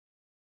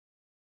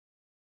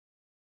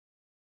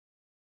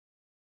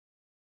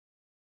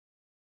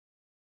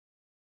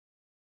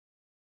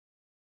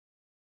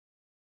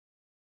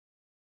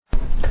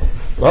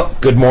Well,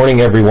 good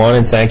morning, everyone,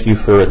 and thank you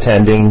for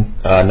attending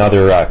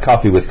another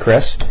Coffee with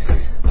Chris.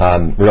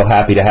 I'm real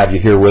happy to have you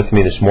here with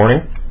me this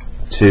morning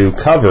to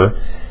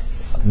cover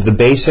the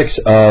basics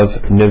of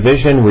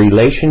Navision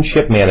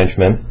relationship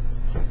management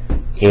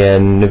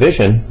in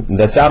Navision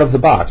that's out of the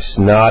box,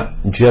 not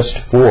just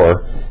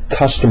for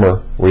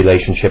customer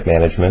relationship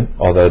management,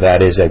 although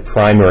that is a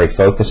primary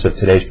focus of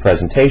today's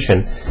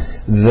presentation.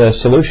 The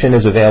solution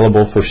is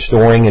available for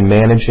storing and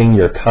managing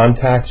your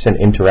contacts and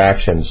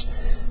interactions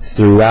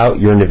throughout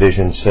your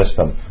Navision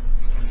system.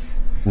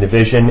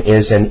 Navision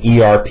is an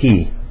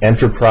ERP,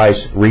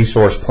 Enterprise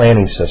Resource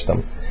Planning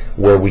System,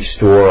 where we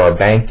store our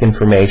bank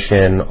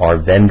information, our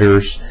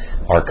vendors,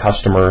 our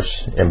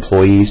customers,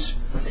 employees,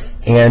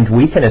 and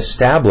we can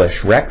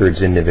establish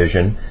records in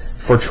Navision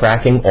for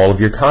tracking all of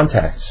your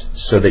contacts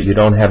so that you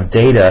don't have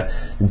data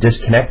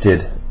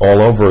disconnected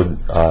all over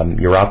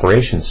your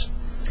operations.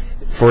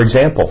 For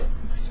example,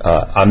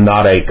 I'm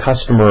not a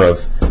customer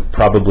of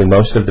probably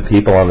most of the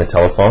people on the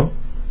telephone,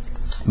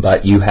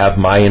 but you have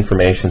my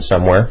information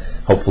somewhere.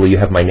 Hopefully you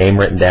have my name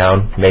written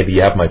down. Maybe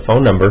you have my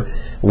phone number.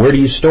 Where do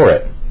you store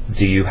it?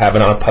 Do you have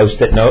it on a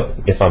post-it note,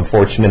 if I'm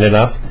fortunate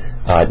enough,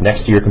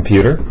 next to your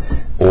computer?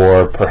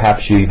 Or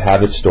perhaps you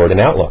have it stored in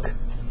Outlook.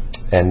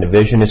 And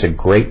Navision is a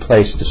great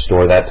place to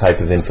store that type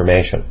of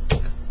information.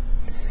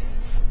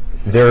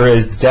 There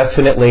is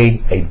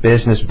definitely a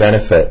business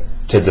benefit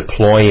to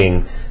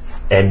deploying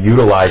and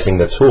utilizing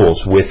the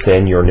tools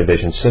within your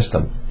Navision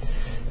system.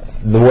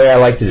 The way I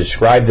like to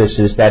describe this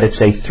is that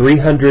it's a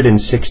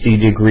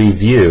 360-degree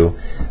view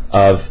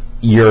of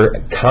your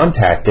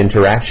contact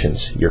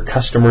interactions, your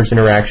customers'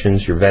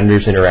 interactions, your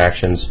vendors'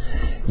 interactions.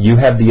 You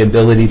have the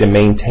ability to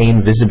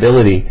maintain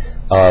visibility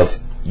of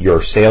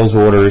your sales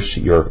orders,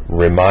 your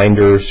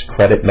reminders,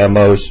 credit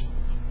memos,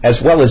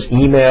 as well as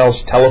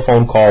emails,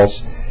 telephone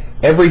calls,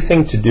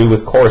 everything to do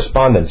with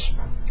correspondence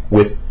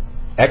with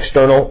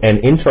external and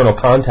internal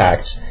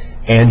contacts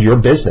and your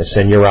business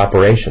and your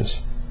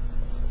operations.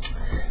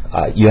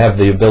 You have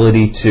the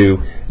ability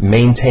to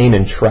maintain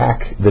and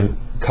track the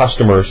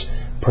customers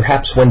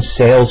perhaps when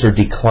sales are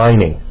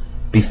declining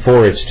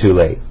before it's too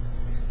late,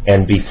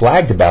 and be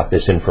flagged about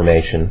this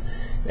information,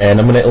 and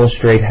I'm going to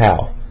illustrate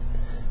how.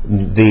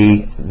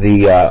 The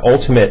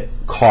ultimate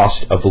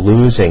cost of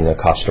losing a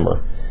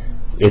customer,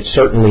 it's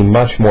certainly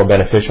much more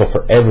beneficial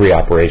for every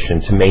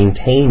operation to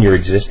maintain your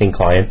existing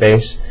client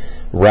base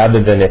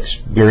rather than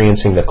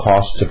experiencing the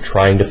costs of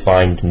trying to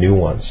find new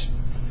ones.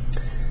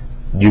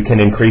 You can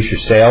increase your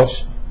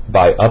sales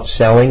by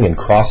upselling and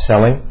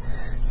cross-selling.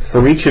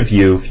 For each of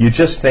you, if you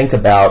just think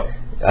about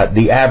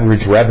the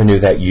average revenue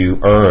that you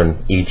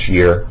earn each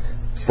year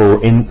for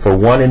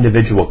one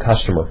individual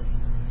customer,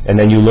 and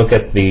then you look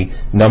at the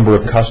number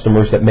of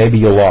customers that maybe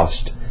you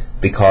lost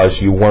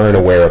because you weren't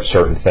aware of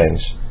certain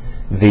things,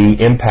 the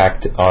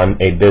impact on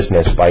a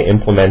business by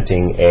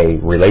implementing a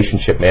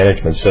relationship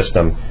management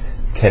system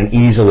can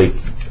easily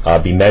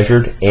be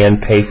measured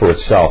and pay for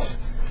itself.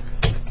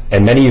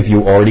 And many of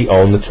you already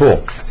own the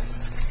tool.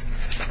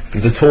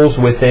 The tools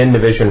within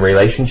Navision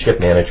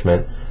Relationship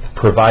Management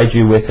provide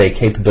you with a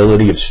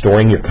capability of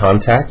storing your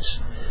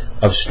contacts,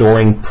 of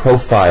storing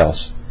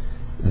profiles,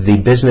 the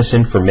business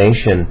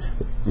information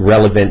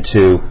relevant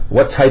to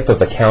what type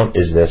of account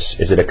is this?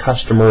 Is it a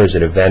customer? Is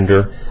it a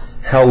vendor?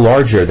 How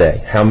large are they?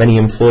 How many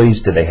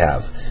employees do they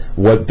have?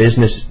 What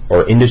business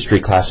or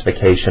industry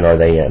classification are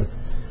they in?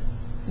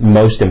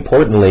 Most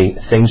importantly,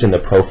 things in the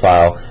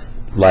profile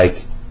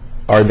like,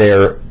 are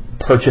there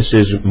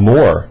purchases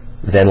more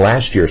than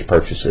last year's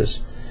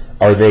purchases?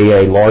 Are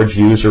they a large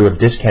user of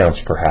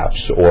discounts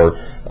perhaps, or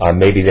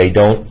maybe they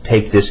don't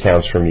take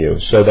discounts from you,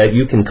 so that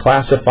you can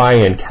classify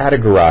and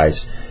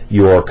categorize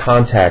your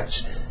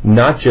contacts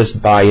not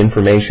just by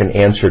information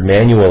answered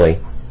manually,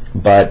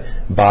 but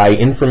by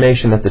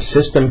information that the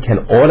system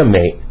can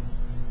automate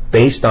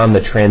based on the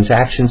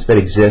transactions that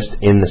exist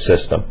in the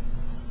system.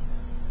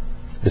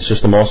 The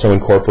system also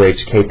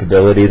incorporates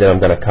capability that I'm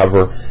going to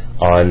cover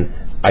on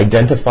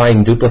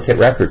identifying duplicate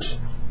records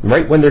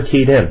right when they're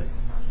keyed in.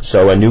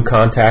 So a new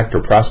contact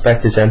or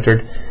prospect is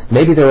entered.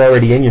 Maybe they're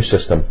already in your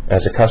system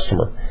as a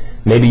customer.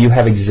 Maybe you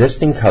have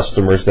existing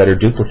customers that are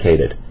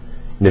duplicated.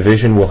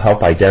 Navision will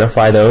help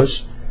identify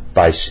those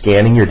by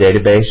scanning your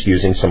database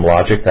using some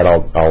logic that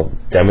I'll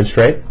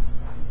demonstrate.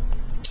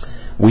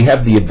 We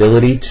have the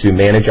ability to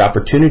manage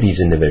opportunities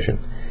in Navision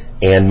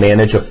and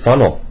manage a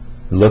funnel,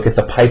 look at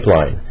the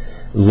pipeline,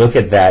 look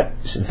at that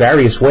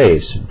various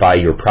ways by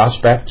your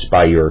prospects,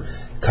 by your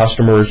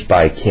customers,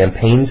 by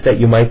campaigns that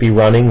you might be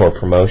running or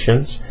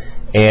promotions,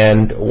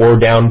 or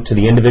down to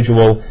the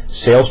individual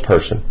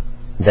salesperson,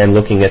 then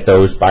looking at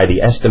those by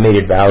the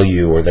estimated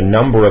value or the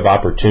number of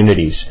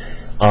opportunities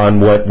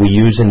on what we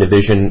use in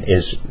Navision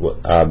is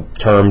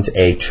termed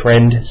a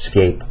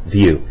trendscape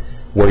view,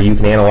 where you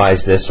can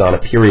analyze this on a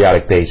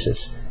periodic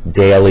basis,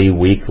 daily,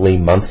 weekly,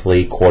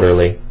 monthly,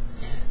 quarterly,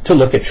 to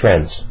look at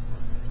trends.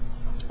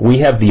 We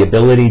have the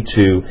ability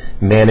to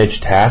manage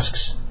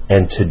tasks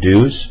and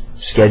to-dos,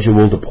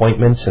 scheduled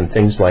appointments and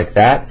things like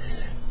that,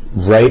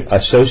 right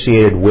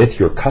associated with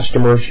your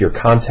customers, your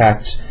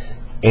contacts,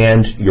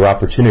 and your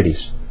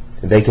opportunities.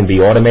 They can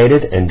be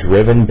automated and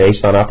driven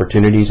based on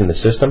opportunities in the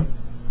system,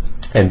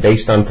 and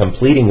based on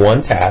completing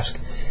one task,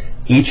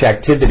 each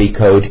activity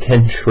code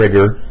can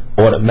trigger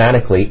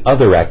automatically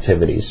other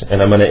activities,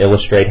 and I'm going to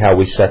illustrate how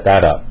we set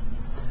that up.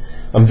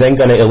 I'm then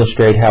going to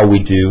illustrate how we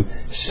do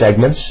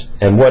segments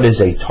and what is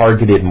a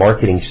targeted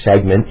marketing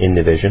segment in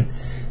Navision,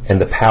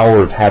 and the power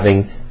of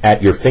having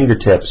at your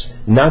fingertips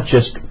not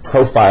just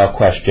profile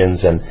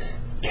questions and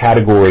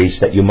categories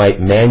that you might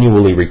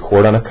manually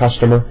record on a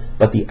customer,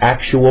 but the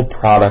actual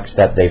products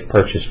that they've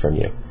purchased from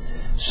you.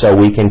 So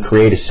we can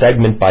create a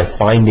segment by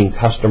finding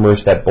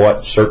customers that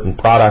bought certain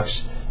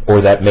products,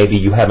 or that maybe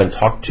you haven't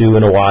talked to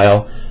in a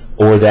while,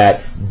 or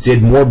that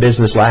did more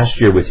business last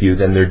year with you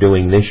than they're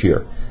doing this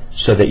year,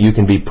 so that you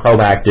can be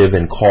proactive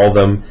and call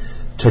them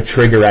to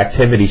trigger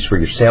activities for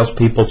your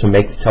salespeople to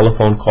make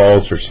telephone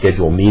calls or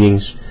schedule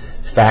meetings,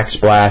 fax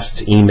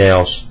blasts,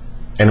 emails,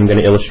 and I'm going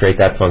to illustrate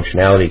that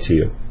functionality to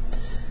you.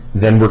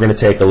 Then we're going to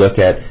take a look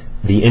at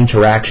the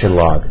interaction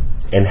log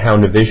and how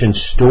Navision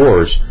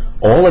stores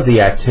all of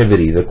the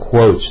activity, the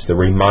quotes, the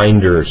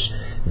reminders,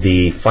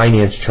 the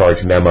finance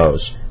charge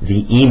memos,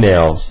 the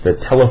emails, the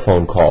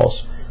telephone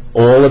calls,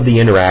 all of the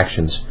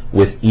interactions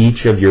with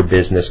each of your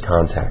business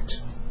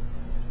contacts.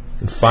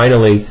 And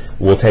finally,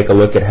 we'll take a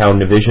look at how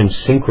Navision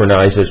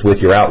synchronizes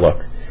with your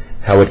Outlook,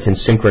 how it can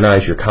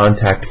synchronize your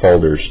contact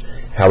folders,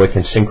 how it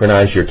can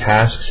synchronize your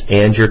tasks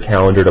and your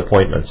calendared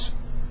appointments.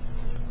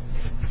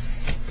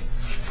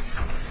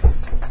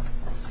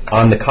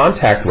 On the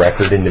contact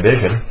record in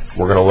Navision,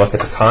 we're going to look at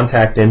the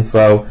contact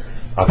info,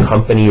 a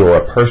company or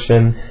a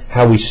person,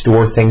 how we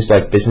store things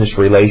like business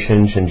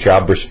relations and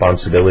job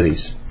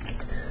responsibilities.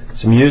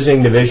 So I'm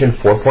using Navision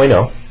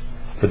 4.0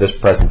 for this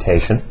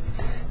presentation,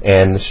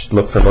 and this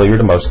look familiar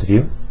to most of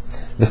you.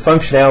 The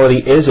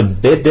functionality is a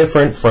bit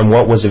different from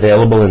what was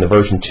available in the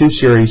version 2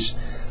 series,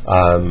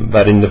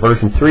 but in the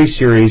version 3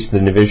 series, the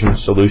Navision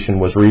solution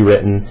was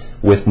rewritten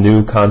with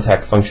new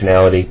contact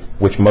functionality,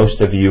 which most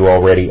of you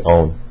already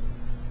own.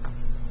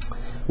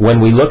 When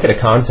we look at a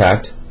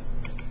contact,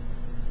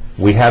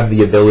 we have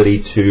the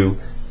ability to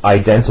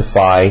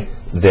identify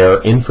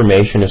their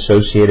information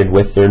associated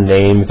with their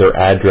name, their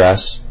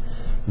address.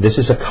 This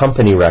is a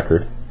company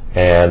record,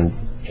 and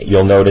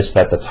you'll notice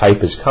that the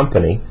type is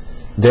company.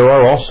 There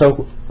are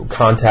also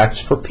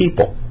contacts for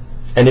people.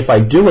 And if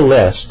I do a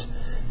list,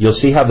 you'll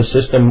see how the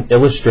system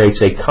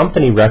illustrates a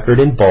company record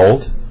in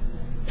bold,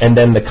 and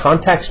then the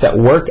contacts that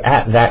work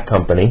at that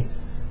company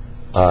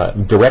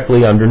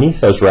directly underneath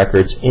those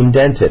records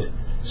indented.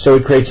 So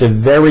it creates a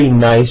very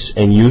nice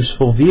and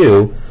useful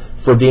view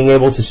for being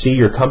able to see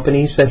your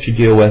companies that you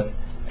deal with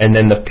and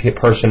then the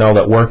personnel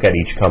that work at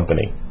each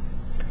company.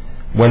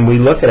 When we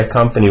look at a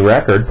company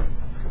record,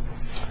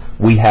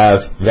 we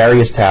have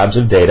various tabs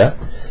of data.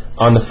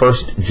 On the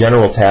first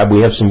general tab,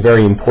 we have some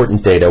very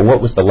important data. What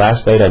was the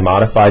last date I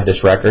modified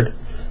this record?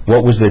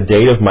 What was the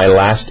date of my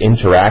last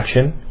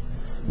interaction?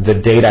 The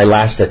date I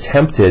last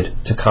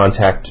attempted to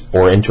contact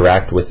or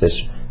interact with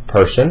this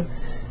person?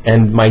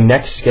 And my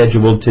next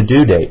scheduled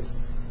to-do date.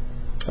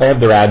 I have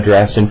their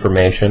address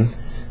information.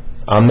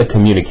 On the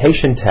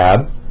communication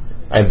tab,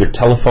 I have their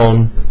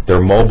telephone,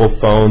 their mobile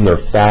phone, their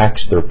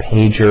fax, their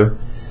pager.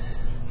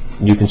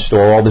 You can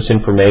store all this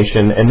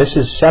information, and this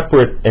is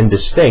separate and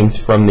distinct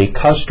from the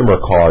customer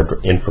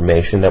card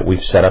information that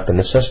we've set up in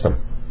the system.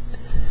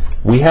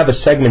 We have a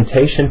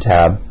segmentation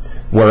tab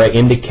where I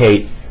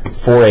indicate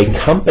for a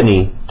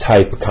company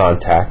type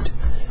contact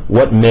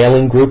what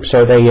mailing groups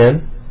are they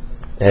in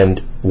and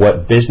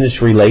what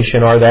business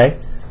relation are they.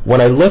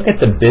 When I look at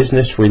the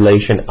business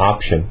relation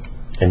option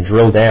and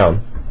drill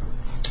down,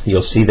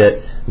 you'll see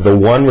that the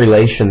one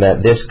relation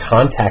that this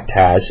contact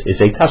has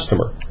is a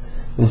customer.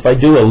 If I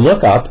do a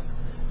lookup,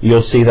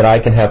 you'll see that I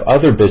can have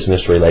other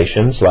business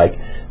relations like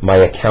my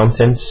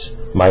accountants,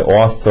 my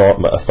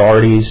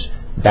authorities,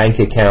 bank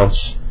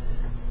accounts.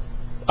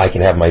 I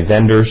can have my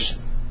vendors.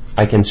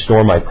 I can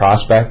store my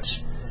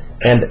prospects.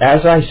 And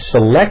as I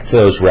select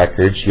those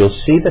records, you'll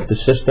see that the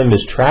system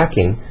is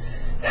tracking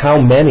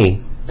how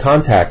many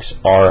contacts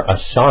are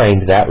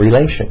assigned that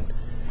relation.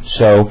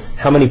 So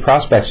how many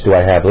prospects do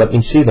I have? Let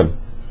me see them.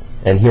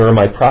 And here are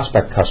my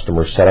prospect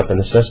customers set up in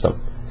the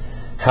system.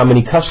 How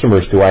many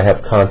customers do I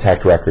have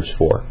contact records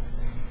for?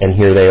 And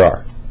here they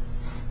are.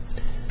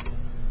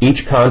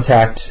 Each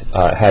contact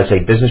has a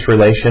business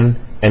relation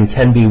and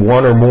can be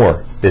one or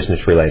more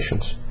business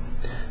relations.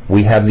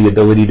 We have the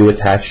ability to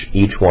attach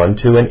each one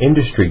to an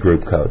industry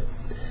group code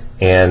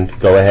and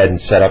go ahead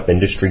and set up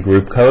industry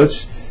group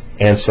codes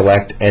and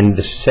select, and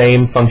the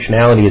same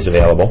functionality is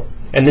available,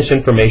 and this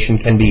information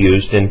can be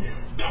used in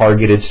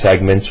targeted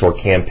segments or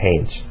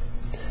campaigns.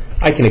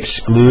 I can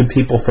exclude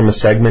people from a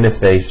segment if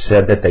they've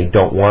said that they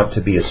don't want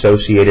to be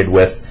associated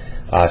with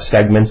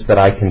segments that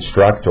I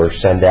construct or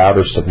send out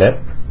or submit.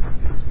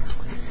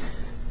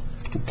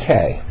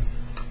 Okay.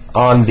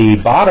 On the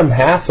bottom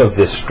half of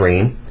this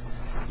screen,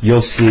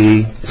 you'll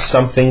see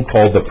something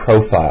called the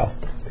profile.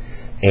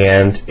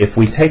 And if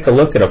we take a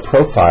look at a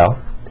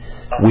profile,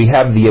 we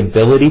have the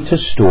ability to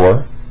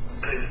store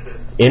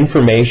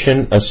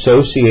information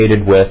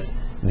associated with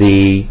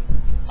the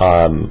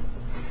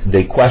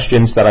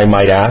questions that I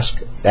might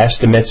ask,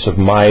 estimates of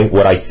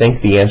what I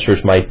think the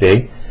answers might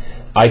be.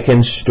 I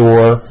can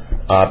store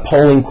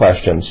polling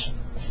questions,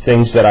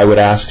 things that I would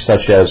ask,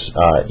 such as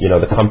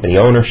the company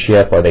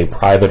ownership, are they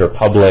private or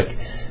public,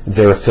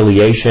 their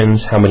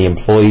affiliations, how many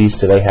employees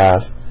do they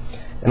have.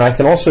 And I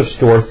can also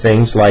store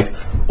things like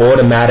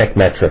automatic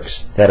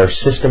metrics that are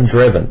system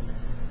driven,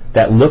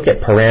 that look at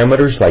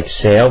parameters like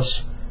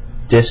sales,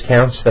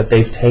 discounts that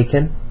they've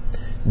taken,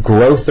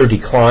 growth or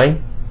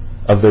decline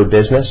of their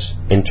business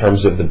in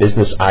terms of the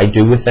business I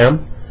do with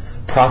them,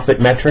 profit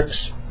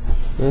metrics.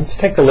 Let's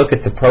take a look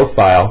at the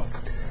profile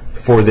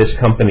for this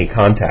company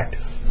contact.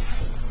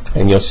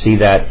 And you'll see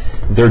that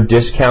their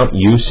discount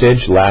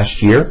usage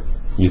last year,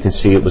 you can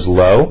see it was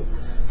low.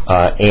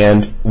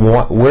 And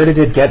where did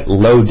it get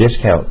low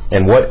discount?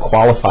 And what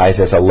qualifies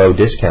as a low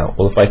discount?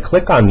 Well, if I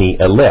click on the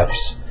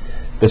ellipse,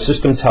 the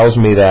system tells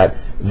me that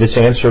this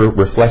answer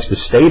reflects the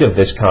state of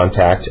this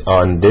contact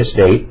on this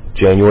date,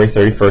 January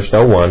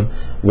 31st, 01,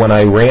 when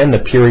I ran the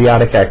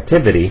periodic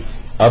activity,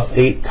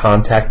 update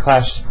contact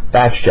class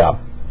batch job.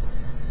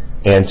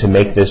 And to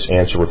make this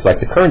answer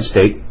reflect the current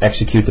state,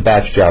 execute the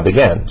batch job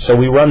again. So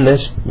we run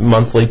this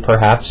monthly,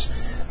 perhaps,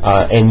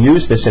 and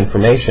use this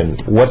information.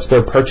 What's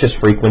their purchase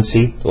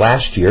frequency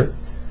last year?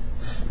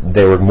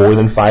 They were more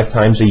than 5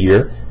 times a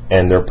year,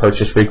 and their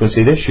purchase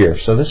frequency this year.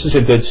 So this is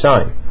a good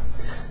sign.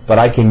 But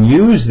I can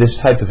use this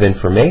type of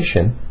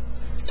information.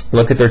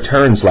 Look at their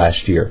turns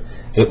last year.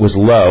 It was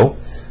low,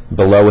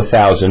 below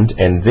 1,000,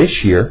 and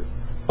this year,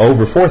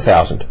 over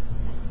 4,000.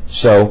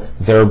 So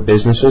their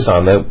business is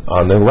on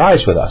the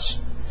rise with us.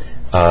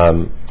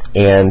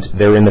 And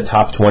they're in the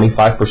top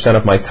 25%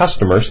 of my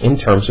customers in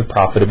terms of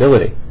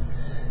profitability.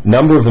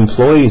 Number of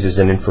employees is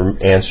an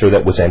answer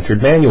that was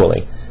entered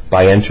manually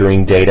by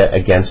entering data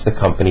against the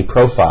company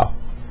profile.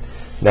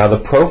 Now the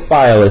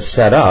profile is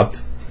set up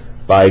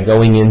by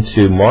going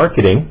into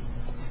marketing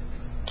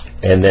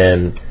and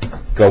then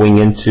going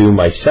into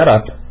my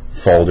setup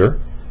folder,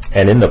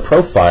 and in the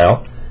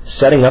profile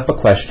setting up a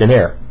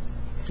questionnaire.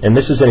 And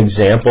this is an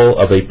example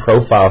of a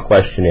profile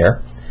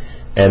questionnaire,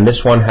 and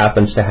this one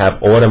happens to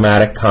have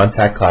automatic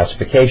contact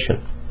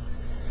classification.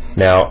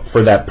 Now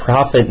for that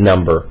profit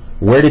number,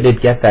 where did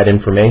it get that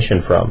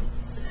information from?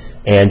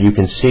 And you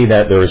can see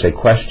that there is a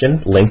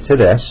question linked to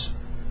this,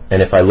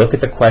 and if I look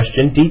at the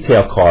question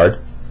detail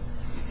card,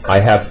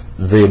 I have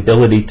the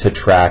ability to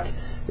track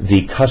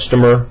the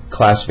customer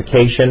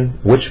classification,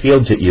 which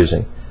fields it's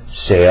using,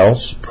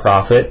 sales,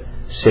 profit,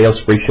 sales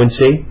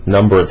frequency,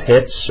 number of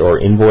hits or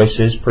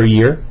invoices per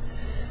year,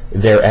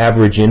 their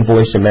average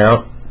invoice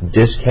amount,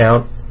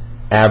 discount,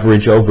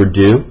 average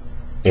overdue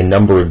in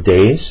number of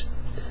days.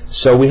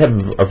 So we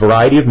have a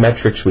variety of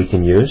metrics we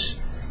can use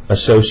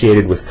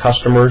associated with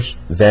customers,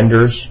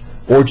 vendors,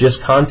 or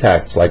just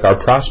contacts like our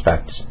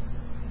prospects.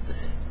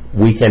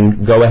 We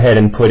can go ahead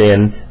and put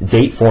in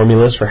date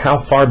formulas for how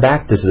far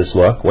back does this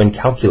look when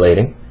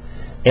calculating,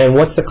 and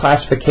what's the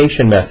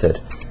classification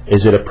method.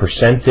 Is it a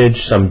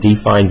percentage, some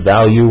defined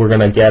value we're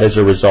going to get as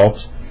a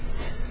result?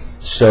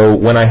 So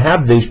when I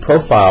have these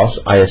profiles,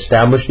 I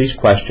establish these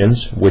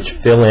questions which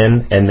fill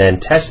in and then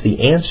test the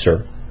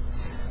answer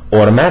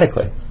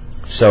automatically.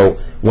 So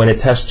when it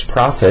tests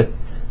profit,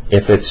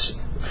 if it's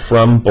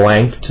from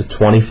blank to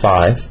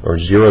 25 or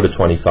 0 to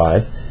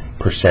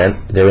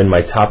 25%, they're in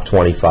my top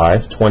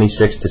 25,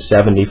 26 to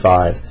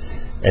 75,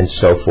 and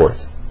so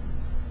forth.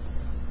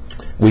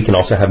 We can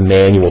also have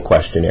manual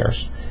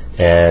questionnaires.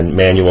 And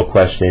manual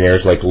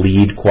questionnaires like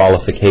lead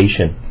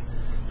qualification,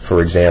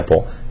 for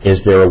example.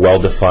 Is there a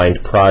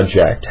well-defined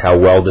project? How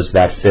well does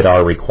that fit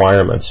our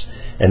requirements?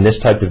 And this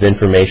type of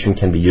information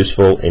can be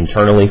useful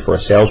internally for a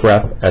sales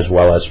rep as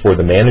well as for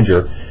the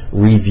manager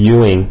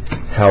reviewing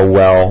how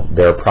well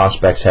their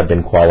prospects have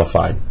been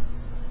qualified.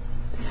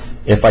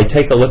 If I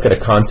take a look at a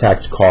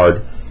contact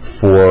card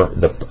for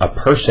a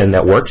person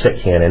that works at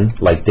Canon,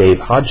 like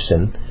Dave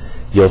Hodgson,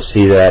 you'll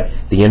see that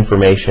the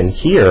information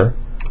here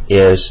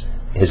is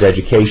his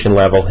education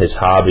level, his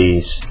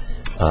hobbies,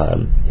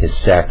 his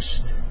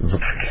sex,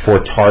 for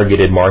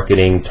targeted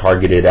marketing,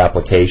 targeted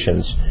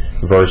applications,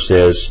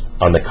 versus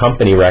on the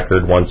company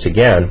record, once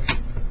again,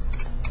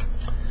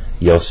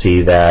 you'll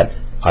see that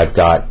I've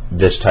got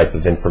this type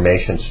of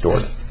information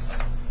stored.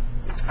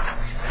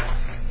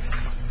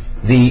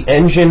 The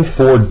engine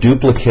for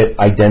duplicate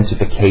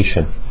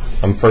identification.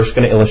 I'm first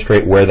going to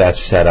illustrate where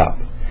that's set up.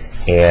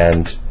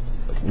 And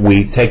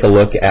we take a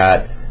look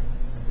at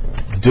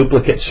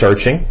duplicate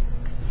searching.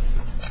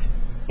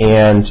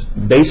 And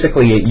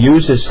basically it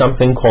uses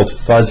something called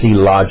fuzzy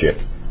logic,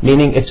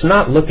 meaning it's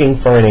not looking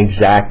for an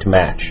exact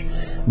match,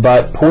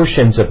 but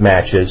portions of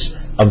matches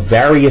of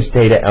various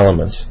data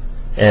elements.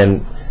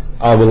 And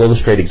I will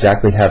illustrate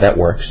exactly how that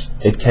works.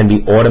 It can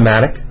be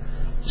automatic,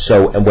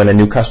 so when a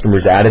new customer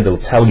is added, it'll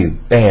tell you,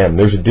 bam,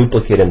 there's a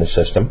duplicate in the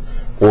system,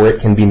 or it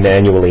can be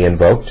manually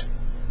invoked.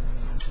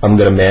 I'm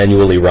going to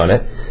manually run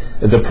it.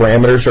 The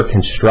parameters are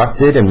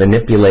constructed and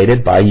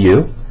manipulated by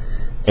you.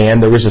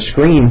 and there was a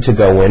screen to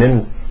go in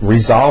and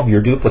resolve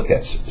your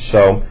duplicates.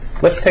 So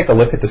let's take a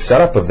look at the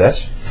setup of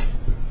this.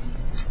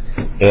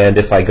 And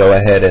if I go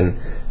ahead and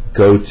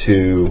go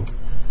to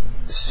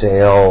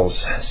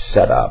Sales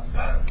Setup,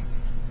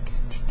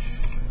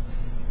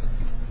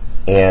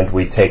 and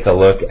we take a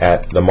look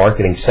at the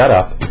Marketing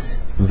Setup,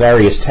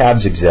 various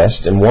tabs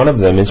exist, and one of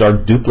them is our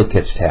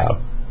Duplicates tab.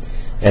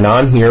 And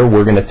on here,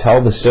 we're going to tell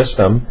the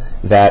system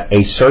that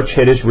a search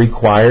hit is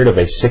required of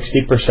a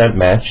 60%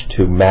 match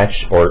to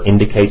match or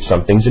indicate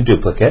something's a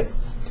duplicate.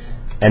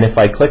 And if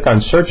I click on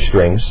Search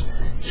Strings,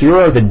 here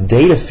are the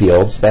data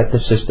fields that the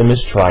system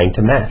is trying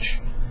to match.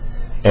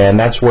 And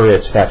that's where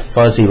it's that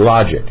fuzzy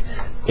logic.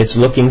 It's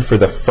looking for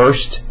the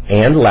first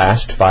and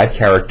last 5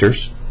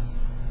 characters,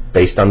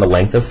 based on the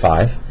length of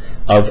 5,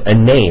 of a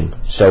name.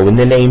 So in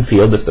the name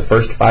field, if the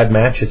first 5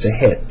 match, it's a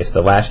hit. If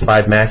the last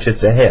 5 match,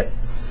 it's a hit.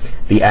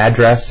 The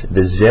address,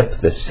 the zip,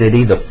 the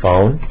city, the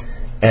phone,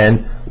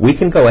 and we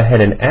can go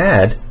ahead and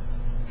add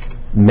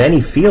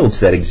many fields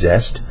that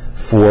exist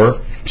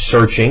for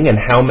searching and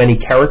how many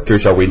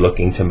characters are we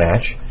looking to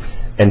match.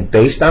 And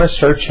based on a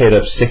search hit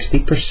of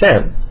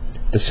 60%,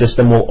 the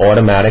system will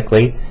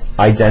automatically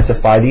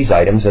identify these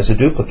items as a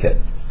duplicate.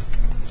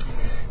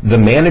 The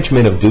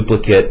management of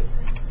duplicate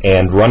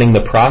and running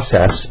the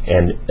process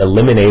and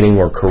eliminating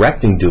or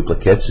correcting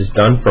duplicates is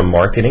done from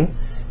Marketing,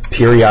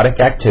 Periodic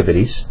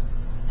Activities,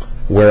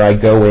 where I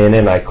go in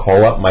and I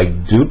call up my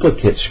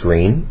duplicate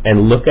screen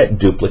and look at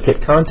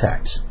duplicate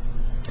contacts.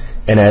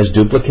 And as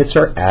duplicates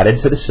are added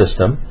to the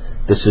system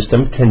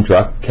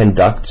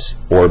conducts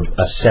or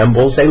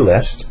assembles a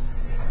list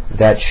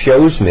that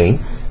shows me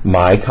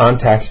my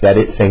contacts that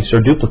it thinks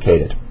are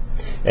duplicated.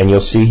 And you'll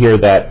see here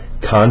that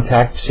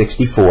contact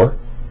 64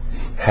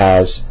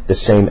 has the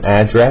same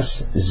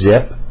address,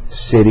 zip,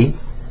 city,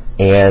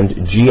 and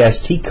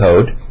GST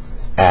code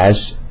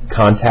as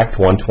contact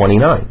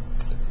 129.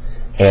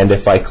 And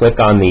if I click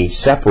on the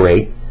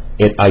separate,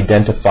 it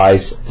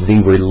identifies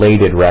the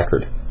related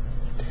record.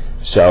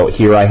 So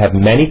here I have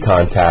many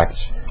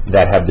contacts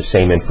that have the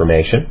same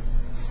information,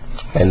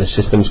 and the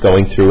system's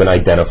going through and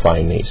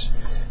identifying these.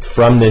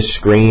 From this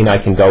screen, I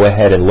can go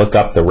ahead and look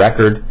up the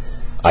record.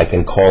 I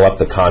can call up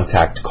the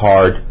contact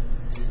card,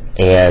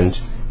 and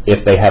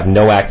if they have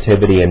no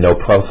activity and no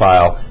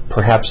profile,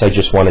 perhaps I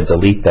just want to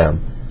delete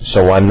them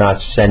so I'm not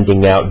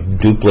sending out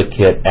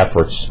duplicate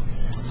efforts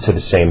to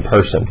the same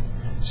person,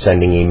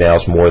 sending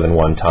emails more than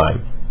one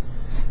time.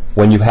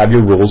 When you have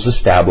your rules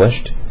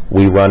established,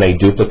 we run a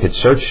duplicate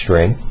search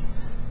string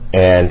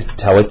and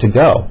tell it to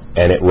go,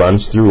 and it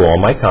runs through all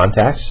my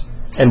contacts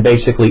and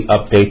basically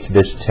updates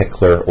this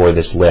tickler or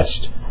this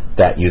list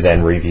that you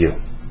then review.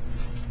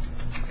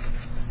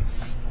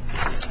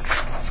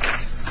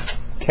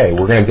 Okay,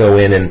 we're going to go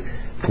in and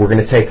we're going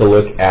to take a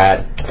look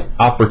at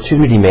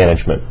opportunity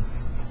management.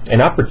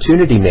 And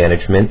opportunity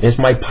management is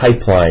my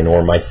pipeline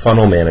or my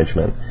funnel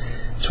management.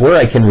 It's where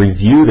I can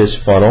review this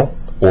funnel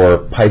or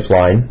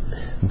pipeline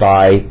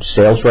by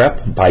sales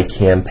rep, by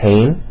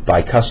campaign,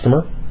 by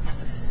customer.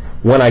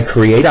 When I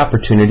create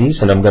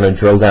opportunities, and I'm going to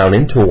drill down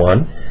into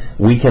one,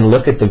 we can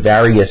look at the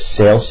various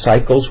sales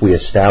cycles we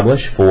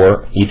establish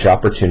for each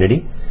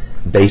opportunity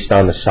based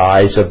on the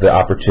size of the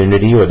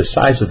opportunity or the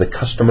size of the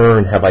customer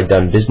and have I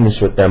done business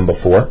with them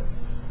before.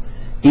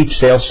 Each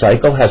sales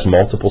cycle has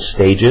multiple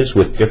stages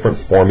with different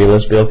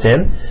formulas built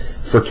in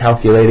for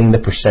calculating the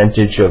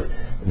percentage of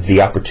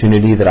the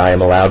opportunity that I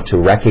am allowed to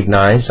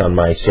recognize on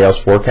my sales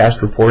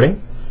forecast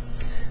reporting,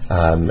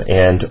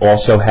 and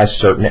also has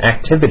certain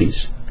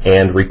activities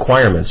and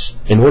requirements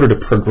in order to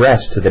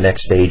progress to the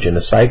next stage in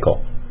the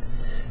cycle.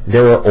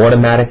 There are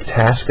automatic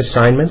task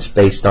assignments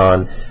based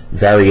on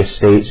various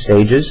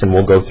stages, and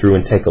we'll go through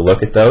and take a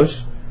look at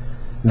those.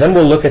 Then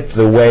we'll look at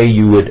the way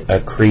you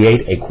would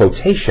create a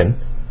quotation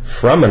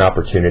from an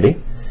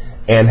opportunity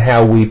and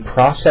how we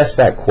process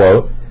that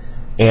quote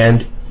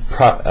and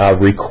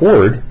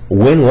record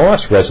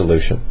win-loss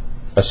resolution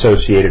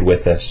associated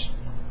with this.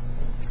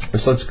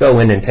 So let's go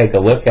in and take a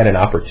look at an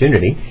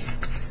opportunity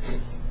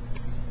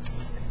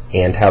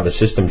and how the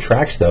system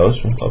tracks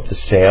those. We'll go up to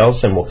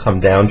sales and we'll come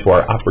down to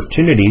our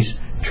opportunities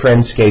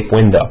trendscape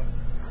window.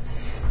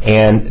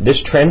 And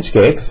this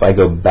trendscape, if I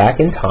go back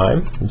in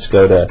time, let's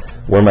go to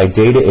where my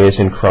data is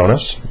in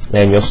Kronos,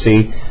 and you'll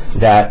see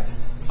that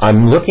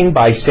I'm looking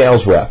by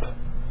sales rep.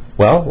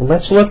 Well,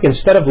 let's look,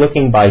 instead of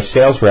looking by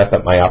sales rep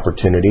at my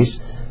opportunities,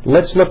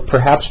 let's look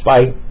perhaps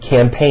by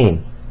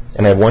campaign.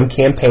 And I have one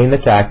campaign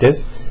that's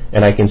active,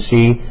 and I can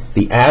see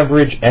the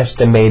average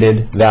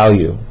estimated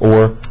value,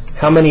 or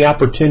how many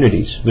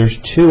opportunities. There's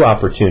 2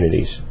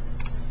 opportunities.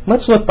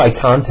 Let's look by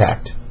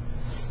contact.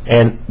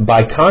 And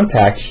by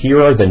contact,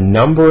 here are the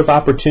number of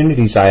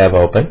opportunities I have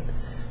open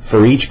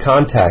for each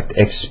contact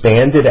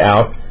expanded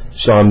out,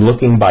 so I'm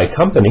looking by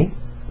company,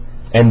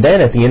 and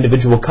then at the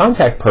individual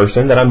contact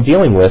person that I'm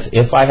dealing with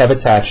if I have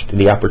attached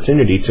the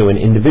opportunity to an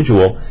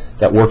individual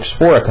that works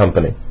for a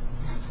company.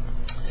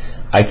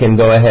 I can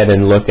go ahead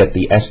and look at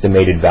the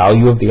estimated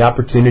value of the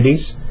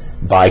opportunities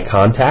by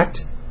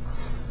contact,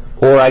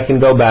 or I can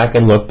go back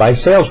and look by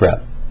sales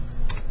rep.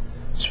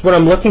 So when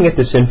I'm looking at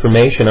this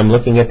information, I'm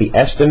looking at the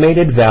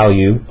estimated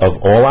value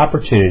of all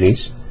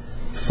opportunities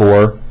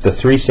for the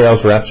 3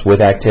 sales reps with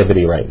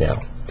activity right now.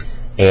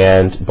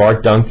 And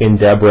Bart, Duncan,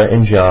 Deborah,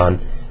 and John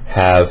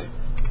have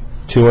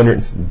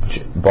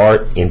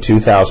Bart in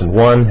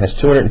 2001 has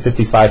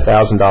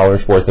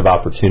 $255,000 worth of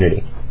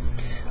opportunity.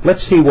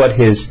 Let's see what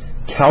his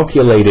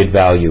calculated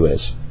value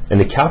is. And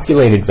the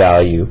calculated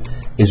value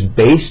is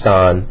based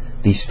on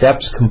the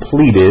steps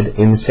completed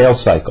in the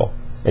sales cycle.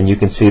 And you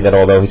can see that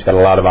although he's got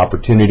a lot of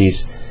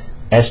opportunities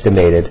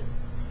estimated,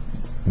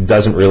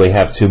 doesn't really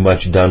have too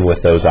much done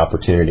with those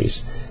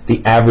opportunities.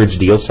 The average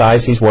deal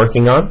size he's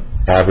working on,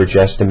 average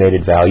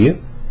estimated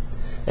value,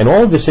 and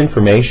all of this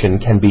information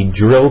can be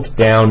drilled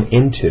down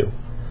into.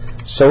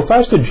 So if I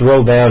was to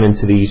drill down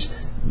into these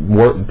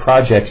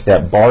projects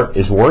that Bart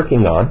is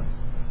working on,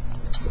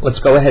 let's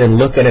go ahead and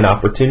look at an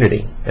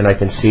opportunity. And I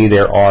can see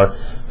there are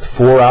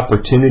 4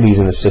 opportunities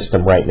in the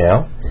system right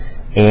now.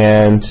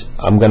 And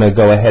I'm going to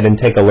go ahead and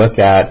take a look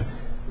at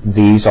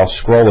these. I'll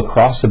scroll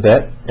across a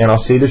bit, and I'll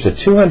see there's a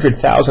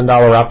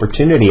 $200,000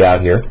 opportunity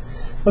out here.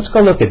 Let's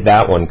go look at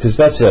that one, because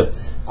that's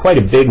quite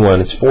a big one.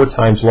 It's 4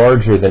 times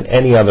larger than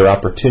any other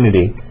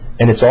opportunity,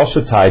 and it's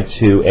also tied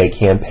to a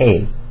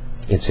campaign.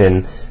 It's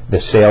in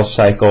the sales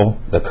cycle.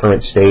 The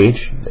current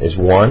stage is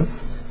 1.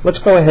 Let's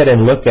go ahead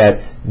and look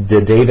at the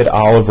David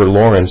Oliver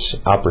Lawrence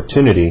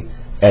opportunity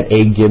at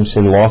A.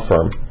 Gibson Law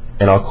Firm,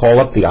 and I'll call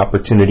up the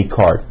opportunity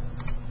card.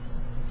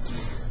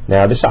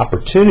 Now this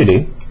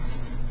opportunity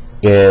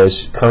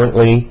is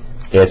currently,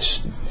 it's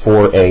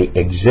for a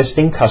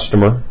existing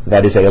customer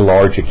that is a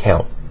large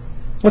account.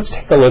 Let's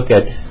take a look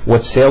at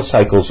what sales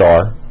cycles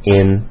are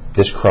in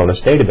this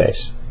Cronus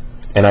database.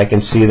 And I can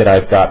see that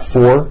I've got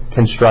 4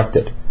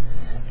 constructed.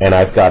 And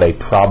I've got a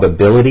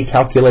probability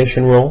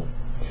calculation rule,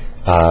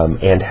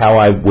 and how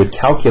I would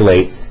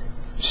calculate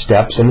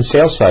steps in the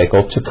sales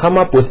cycle to come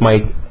up with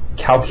my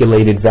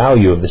calculated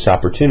value of this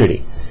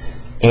opportunity.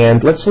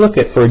 And let's look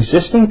at, for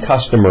existing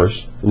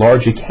customers,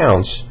 large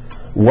accounts,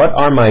 what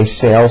are my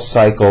sales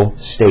cycle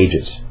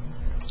stages?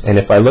 And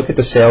if I look at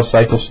the sales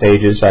cycle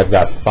stages, I've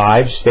got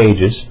 5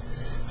 stages,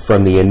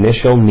 from the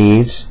initial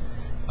needs,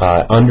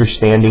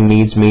 understanding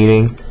needs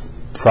meeting,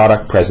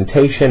 product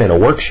presentation and a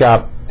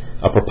workshop,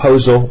 a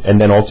proposal,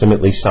 and then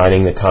ultimately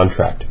signing the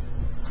contract.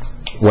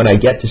 When I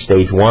get to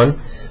stage 1,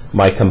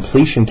 my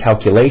completion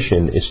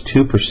calculation is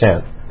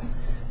 2%,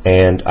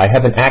 and I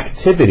have an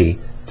activity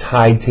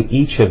tied to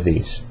each of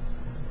these.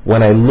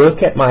 When I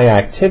look at my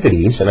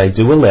activities and I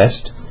do a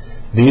list,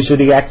 these are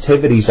the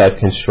activities I've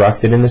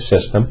constructed in the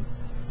system,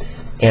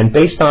 and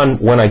based on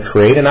when I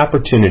create an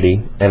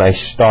opportunity and I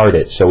start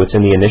it, so it's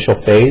in the initial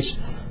phase,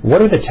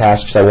 what are the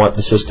tasks I want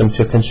the system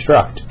to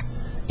construct?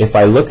 If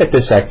I look at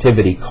this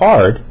activity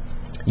card,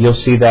 you'll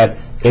see that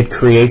it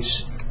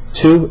creates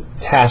 2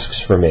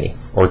 tasks for me,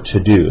 or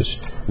to-dos.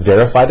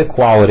 Verify the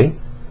quality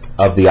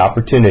of the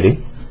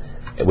opportunity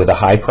with a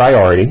high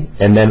priority,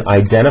 and then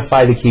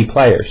identify the key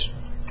players.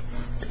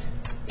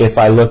 If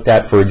I looked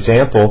at, for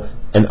example,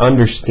 an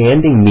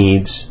understanding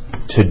needs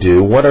to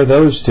do, what are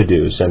those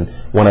to-dos? And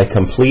when I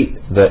complete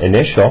the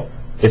initial,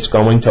 it's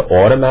going to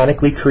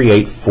automatically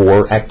create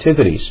 4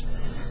 activities.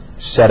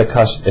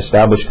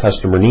 Establish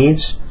customer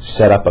needs,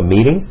 set up a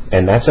meeting,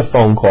 and that's a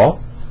phone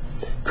call.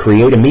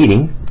 Create a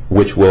meeting,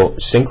 which will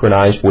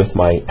synchronize with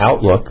my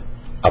Outlook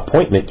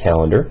appointment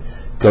calendar,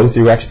 go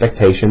through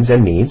expectations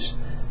and needs,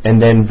 and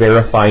then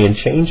verify and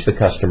change the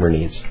customer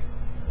needs.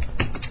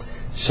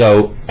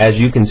 So as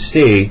you can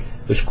see,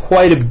 there's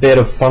quite a bit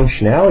of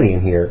functionality in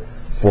here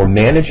for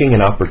managing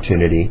an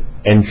opportunity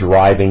and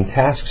driving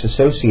tasks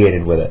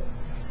associated with it.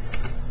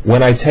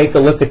 When I take a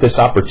look at this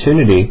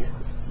opportunity,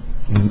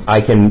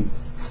 I can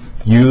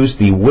use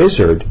the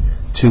wizard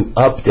to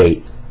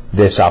update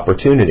this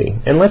opportunity.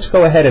 And let's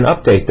go ahead and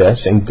update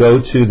this and go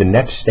to the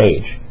next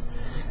stage.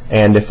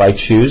 And if I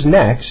choose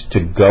next to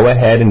go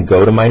ahead and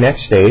go to my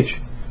next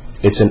stage,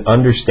 it's an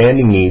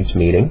understanding needs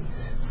meeting.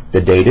 The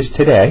date is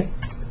today.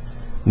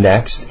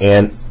 Next,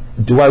 and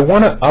do I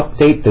want to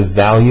update the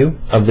value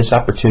of this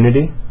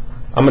opportunity?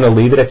 I'm going to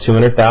leave it at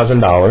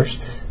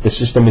 $200,000. The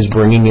system is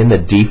bringing in the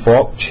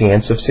default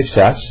chance of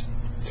success,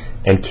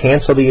 and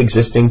cancel the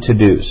existing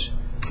to-dos.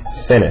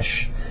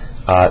 Finish.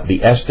 The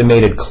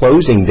estimated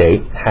closing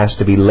date has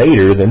to be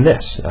later than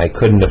this. I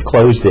couldn't have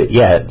closed it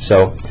yet,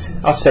 so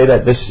I'll say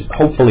that this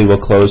hopefully will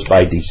close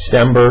by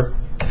December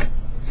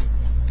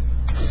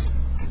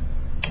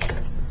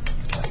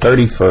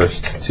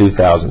 31st,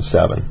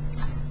 2007,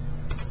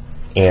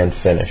 and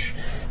finish.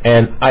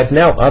 And I've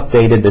now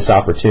updated this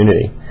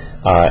opportunity.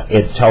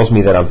 It tells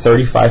me that I'm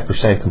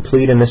 35%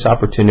 complete in this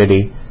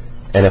opportunity,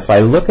 and if I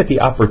look at the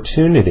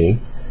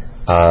opportunity,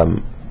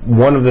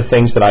 one of the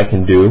things that I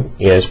can do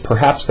is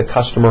perhaps the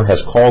customer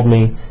has called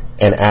me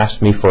and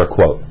asked me for a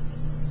quote.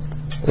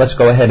 Let's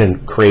go ahead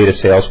and create a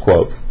sales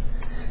quote,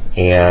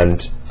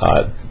 and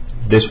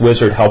this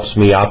wizard helps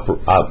me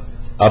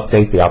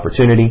update the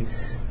opportunity.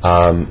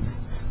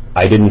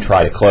 I didn't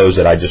try to close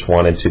it, I just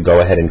wanted to go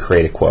ahead and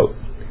create a quote.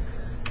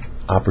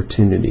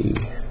 Opportunity.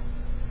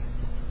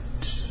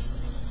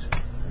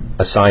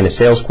 assign a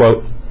sales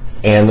quote,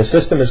 and the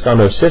system is going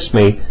to assist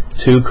me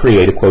to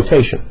create a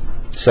quotation.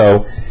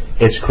 So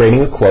it's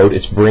creating a quote,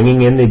 it's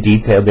bringing in the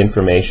detailed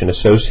information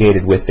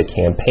associated with the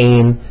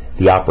campaign,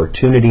 the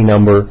opportunity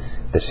number,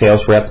 the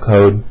sales rep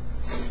code,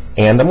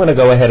 and I'm going to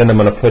go ahead and I'm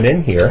going to put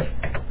in here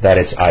that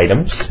it's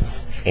items,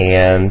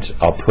 and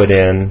I'll put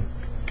in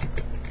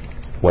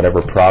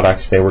whatever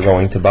products they were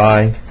going to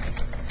buy.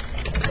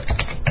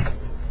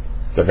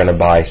 They're going to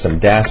buy some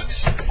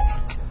desks.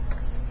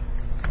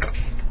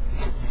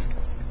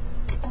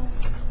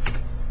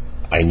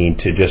 I need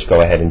to just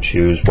go ahead and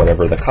choose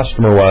whatever the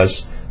customer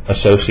was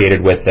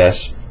associated with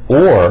this,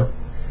 or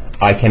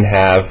I can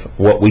have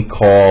what we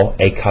call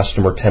a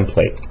customer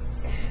template.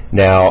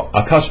 Now,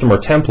 a customer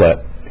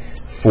template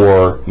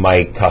for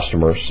my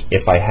customers,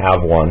 if I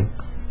have one,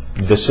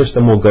 the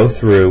system will go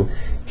through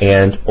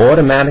and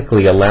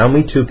automatically allow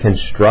me to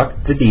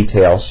construct the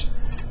details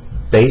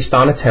based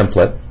on a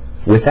template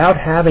without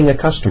having a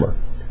customer.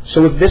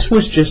 So if this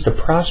was just a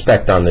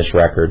prospect on this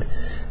record,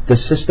 the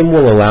system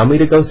will allow me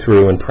to go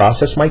through and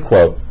process my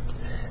quote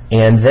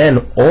and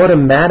then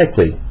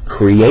automatically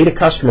create a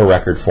customer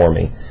record for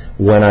me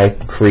when I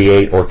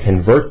create or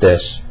convert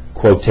this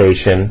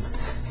quotation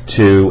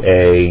to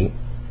a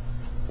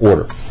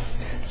order.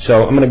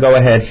 So I'm going to go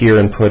ahead here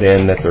and put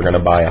in that they're going to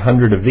buy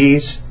 100 of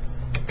these,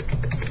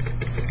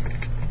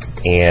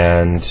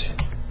 and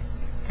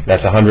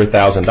that's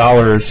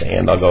 $100,000,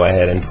 and I'll go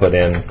ahead and put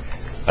in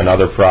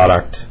another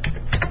product,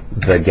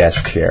 the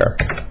guest chair,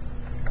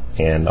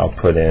 and I'll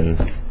put in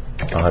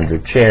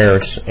 100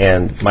 chairs,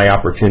 and my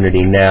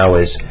opportunity now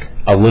is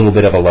a little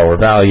bit of a lower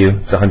value.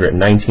 It's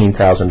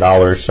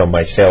 $119,000, so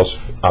my sales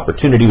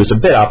opportunity was a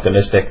bit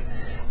optimistic,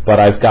 but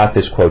I've got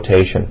this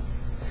quotation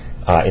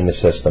in the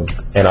system,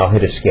 and I'll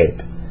hit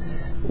escape.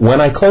 When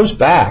I close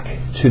back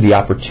to the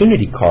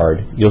opportunity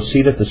card, you'll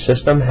see that the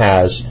system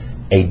has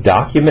a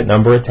document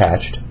number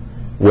attached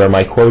where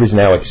my quote is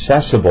now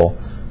accessible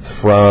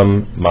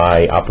from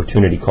my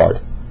opportunity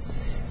card.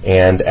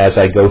 And as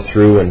I go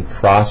through and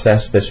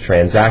process this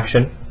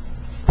transaction,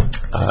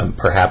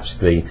 perhaps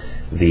the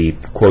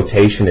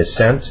quotation is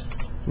sent.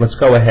 Let's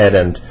go ahead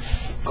and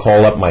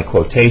call up my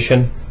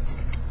quotation,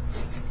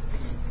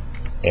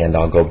 and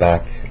I'll go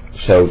back.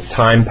 So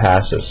time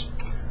passes.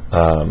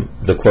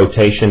 The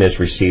quotation is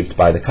received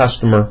by the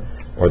customer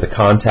or the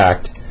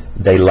contact.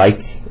 They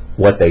like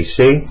what they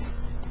see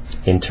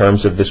in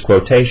terms of this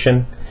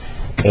quotation,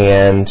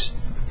 and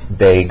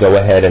they go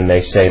ahead and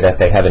they say that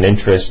they have an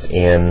interest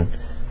in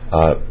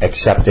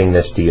accepting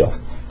this deal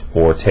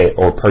or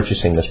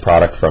purchasing this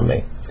product from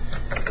me.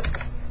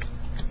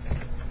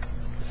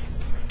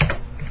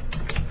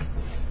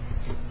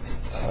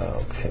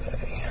 Okay.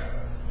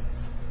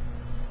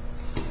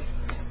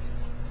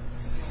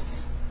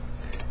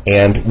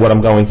 And what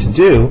I'm going to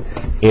do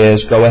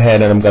is go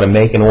ahead and I'm going to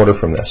make an order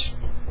from this.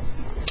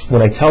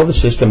 When I tell the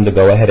system to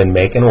go ahead and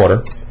make an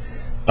order,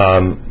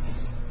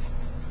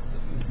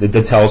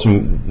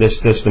 this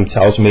system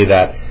tells me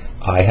that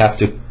I have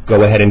to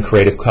go ahead and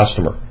create a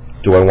customer.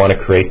 Do I want to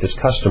create this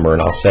customer?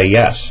 And I'll say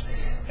yes.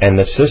 And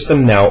the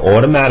system now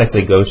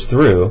automatically goes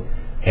through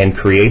and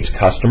creates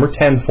customer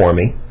 10 for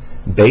me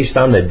based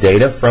on the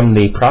data from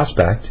the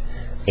prospect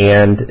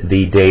and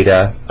the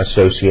data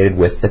associated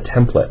with the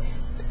template.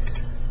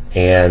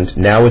 And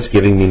now it's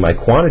giving me my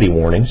quantity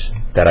warnings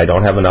that I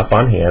don't have enough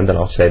on hand, and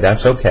I'll say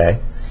that's okay.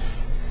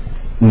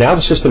 Now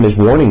the system is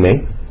warning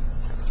me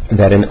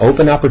that an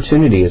open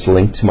opportunity is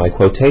linked to my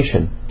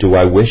quotation. Do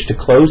I wish to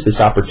close this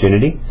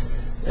opportunity?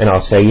 And I'll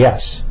say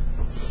yes.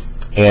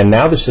 And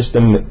now the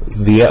system,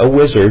 via a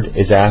wizard,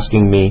 is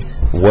asking me,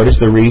 what is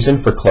the reason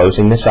for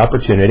closing this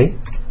opportunity?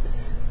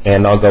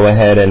 And I'll go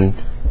ahead and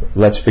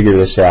let's figure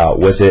this out.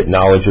 Was it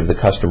knowledge of the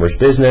customer's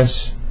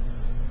business?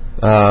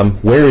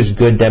 Where is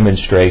good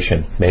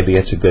demonstration? Maybe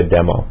it's a good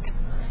demo.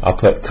 I'll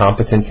put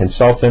competent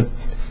consultant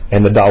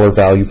and the dollar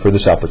value for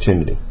this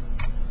opportunity,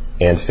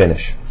 and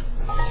finish.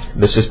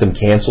 The system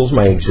cancels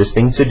my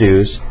existing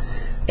to-dos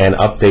and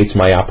updates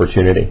my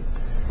opportunity.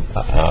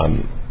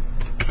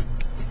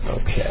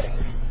 Okay.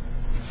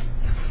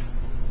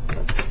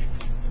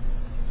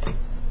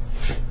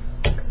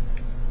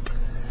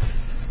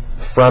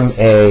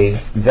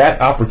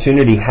 That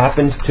opportunity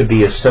happened to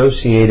be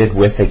associated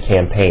with a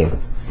campaign.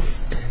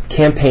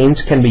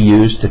 Campaigns can be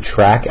used to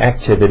track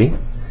activity.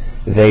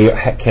 They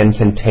can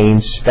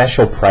contain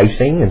special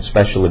pricing and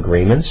special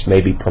agreements,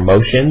 maybe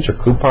promotions or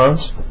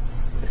coupons.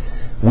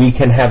 We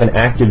can have an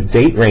active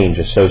date range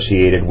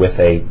associated with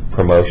a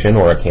promotion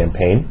or a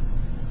campaign.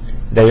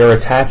 They are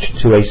attached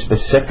to a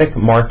specific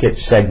market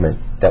segment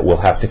that we'll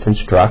have to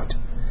construct.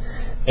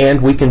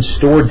 And we can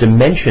store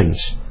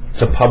dimensions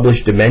to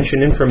publish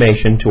dimension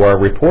information to our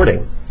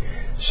reporting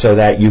so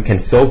that you can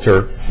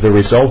filter the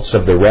results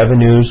of the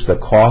revenues, the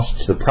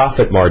costs, the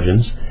profit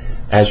margins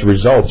as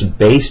results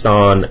based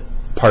on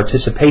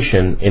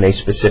participation in a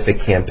specific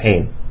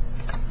campaign.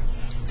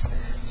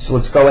 So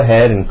let's go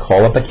ahead and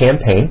call up a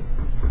campaign.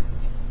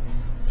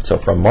 So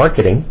from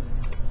marketing,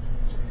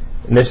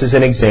 and this is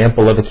an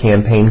example of a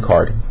campaign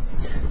card.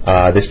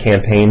 This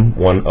campaign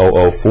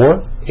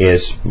 1004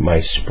 is my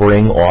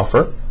spring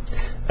offer.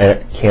 A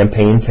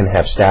campaign can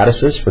have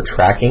statuses for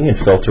tracking and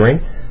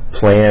filtering,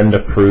 planned,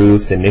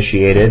 approved,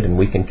 initiated, and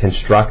we can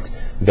construct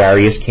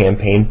various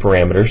campaign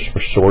parameters for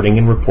sorting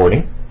and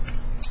reporting.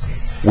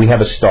 We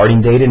have a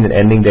starting date and an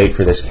ending date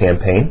for this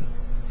campaign.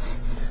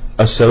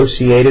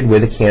 Associated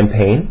with a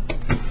campaign,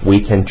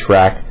 we can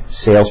track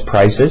sales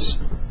prices,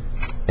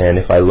 and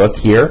if I look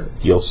here,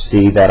 you'll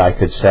see that I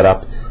could set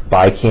up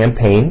by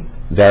campaign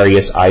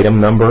various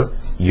item number,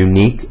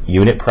 unique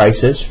unit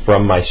prices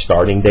from my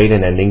starting date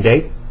and ending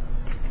date.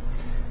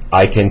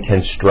 I can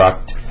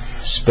construct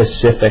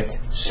specific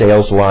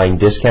sales line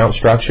discount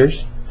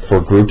structures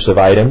for groups of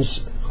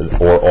items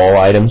or all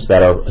items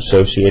that are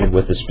associated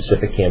with the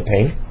specific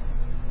campaign.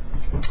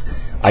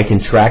 I can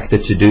track the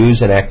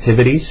to-dos and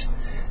activities,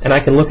 and I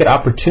can look at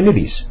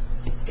opportunities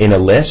in a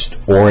list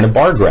or in a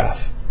bar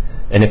graph.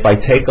 And if I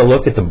take a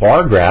look at the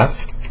bar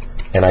graph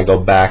and I go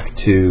back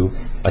to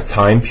a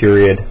time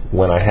period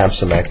when I have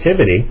some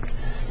activity,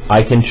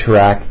 I can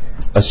track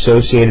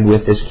associated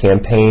with this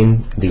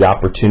campaign the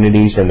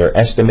opportunities and their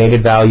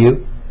estimated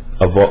value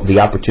of the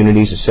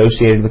opportunities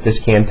associated with this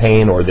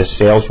campaign or this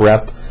sales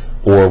rep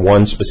or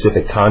one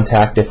specific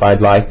contact if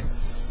I'd like,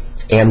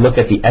 and look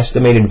at the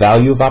estimated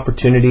value of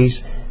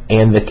opportunities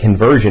and the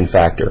conversion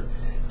factor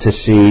to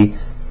see,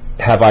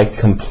 have I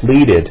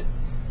completed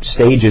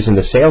stages in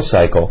the sales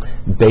cycle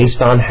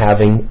based on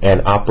having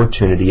an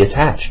opportunity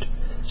attached.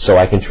 So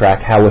I can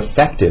track how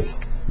effective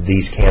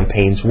these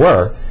campaigns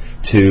were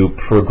to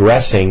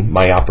progressing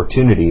my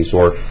opportunities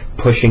or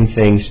pushing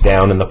things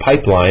down in the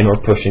pipeline or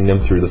pushing them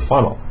through the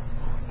funnel.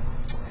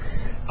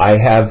 I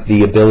have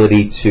the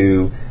ability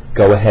to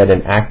go ahead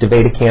and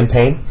activate a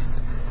campaign,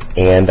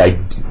 and I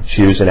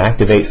choose an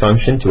activate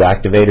function to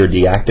activate or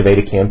deactivate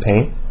a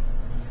campaign,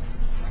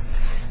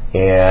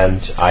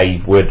 and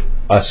I would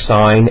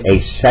assign a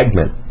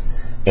segment,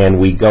 and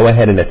we go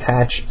ahead and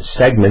attach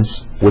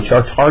segments which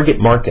are target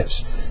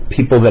markets,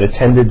 people that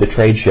attended the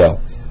trade show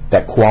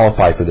that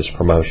qualify for this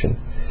promotion,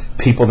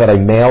 people that I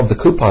mailed the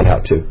coupon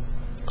out to.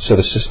 So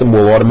the system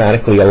will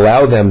automatically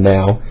allow them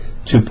now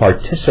to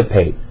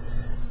participate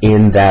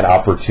in that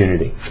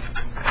opportunity.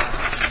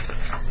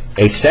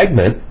 A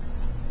segment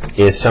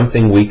is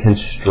something we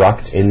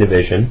construct in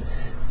Navision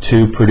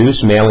to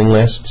produce mailing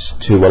lists,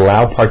 to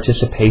allow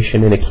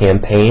participation in a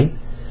campaign,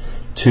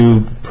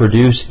 to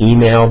produce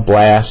email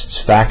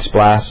blasts, fax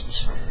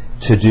blasts,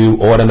 to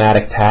do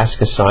automatic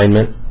task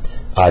assignment,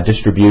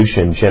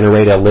 distribution,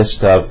 generate a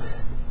list of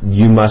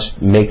you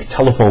must make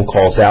telephone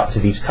calls out to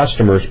these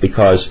customers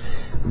because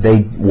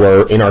they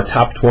were in our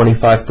top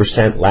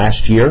 25%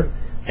 last year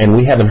and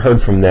we haven't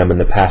heard from them in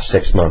the past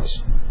 6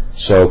 months.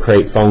 So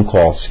create phone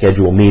calls,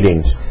 schedule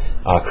meetings,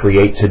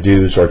 create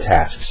to-dos or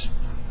tasks.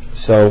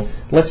 So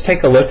let's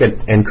take a look at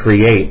and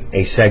create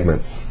a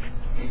segment.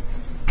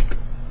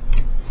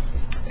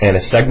 And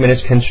a segment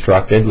is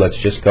constructed.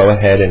 Let's just go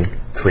ahead and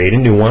create a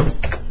new one.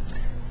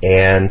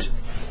 And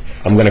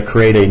I'm going to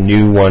create a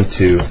new one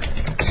to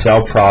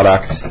sell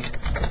product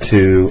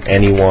to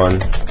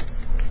anyone,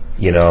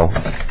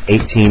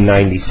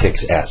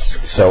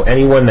 1896S. So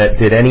anyone that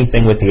did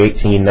anything with the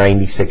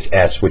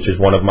 1896S, which is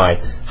one of my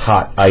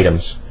hot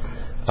items,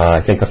 I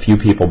think a few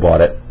people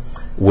bought it,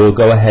 we'll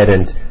go ahead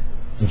and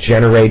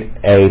generate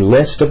a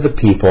list of the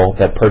people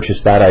that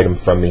purchased that item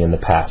from me in the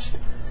past.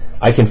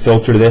 I can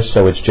filter this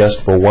so it's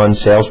just for one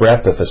sales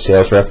rep if a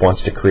sales rep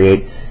wants to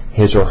create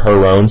his or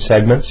her own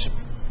segments.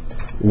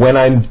 When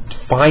I'm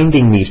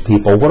finding these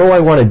people, what do I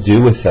want to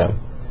do with them?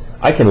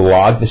 I can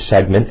log the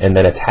segment and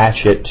then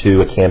attach it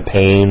to a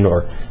campaign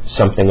or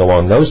something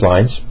along those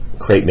lines,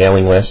 create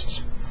mailing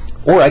lists,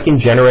 or I can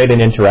generate an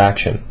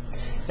interaction.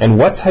 And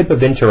what type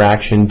of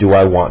interaction do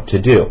I want to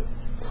do?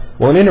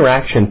 Well, an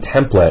interaction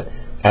template,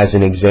 as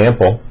an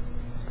example,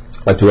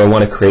 do I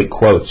want to create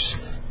quotes?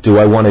 Do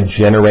I want to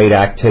generate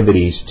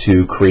activities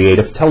to create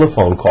a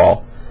telephone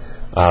call,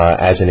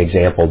 as an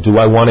example? Do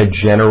I want to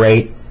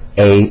generate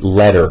a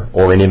letter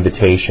or an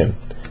invitation?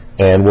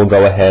 And we'll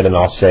go ahead and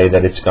I'll say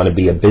that it's going to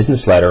be a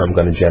business letter I'm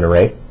going to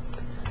generate,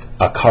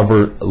 a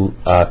cover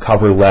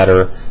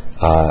letter,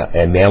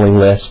 a mailing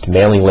list,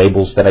 mailing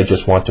labels that I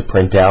just want to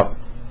print out.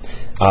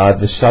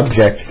 The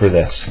subject for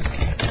this,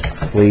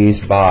 please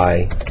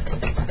buy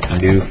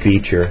new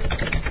feature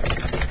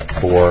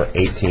for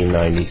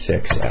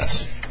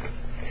 1896S.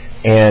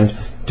 And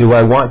do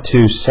I want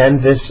to send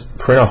this,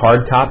 print a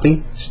hard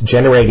copy,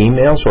 generate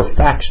emails, or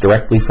fax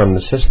directly from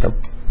the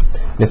system?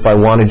 If I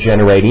want to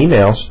generate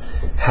emails,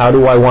 how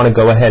do I want to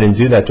go ahead and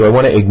do that? Do I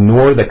want to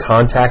ignore the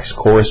contact's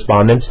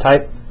correspondence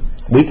type?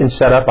 We can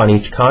set up on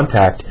each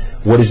contact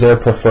what is their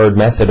preferred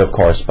method of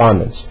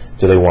correspondence.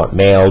 Do they want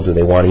mail? Do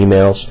they want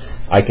emails?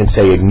 I can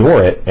say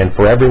ignore it, and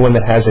for everyone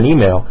that has an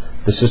email,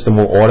 the system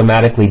will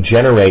automatically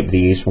generate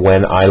these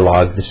when I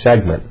log the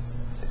segment.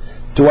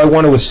 Do I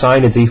want to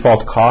assign a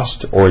default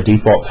cost or a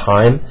default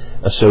time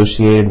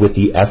associated with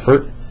the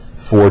effort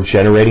for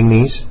generating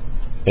these?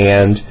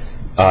 And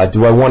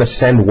do I want to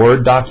send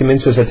Word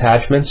documents as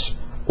attachments?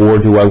 or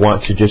do I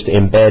want to just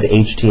embed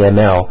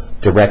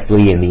HTML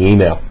directly in the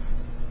email?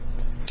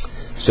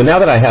 So now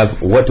that I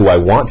have what do I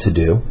want to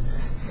do,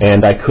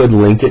 and I could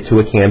link it to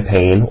a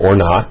campaign or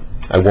not,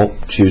 I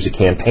won't choose a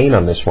campaign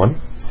on this one,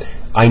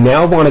 I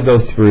now want to go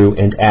through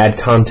and add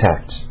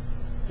contacts.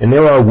 And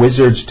there are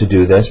wizards to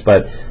do this,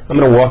 but I'm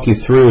going to walk you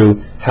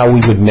through how we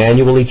would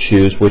manually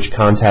choose which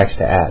contacts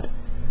to add.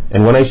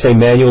 And when I say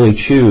manually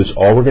choose,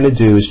 all we're going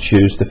to do is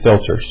choose the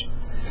filters.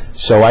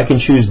 So I can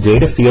choose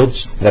data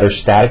fields that are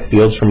static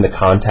fields from the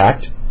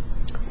contact,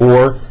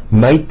 or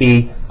might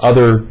be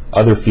other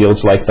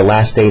fields like the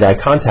last date I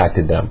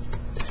contacted them.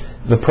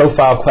 The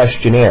profile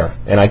questionnaire,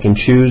 and I can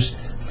choose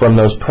from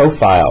those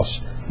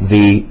profiles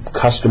the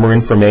customer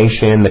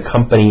information, the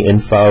company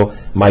info,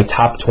 my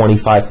top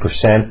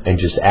 25%, and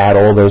just add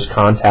all those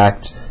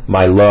contacts,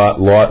 my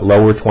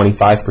lower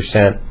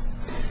 25%.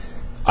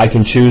 I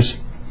can choose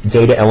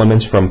data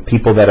elements from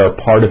people that are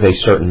part of a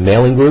certain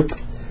mailing group.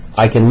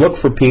 I can look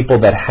for people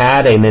that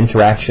had an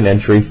interaction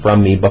entry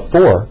from me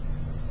before.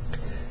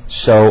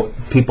 So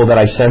people that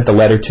I sent the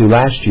letter to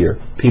last year,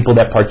 people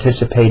that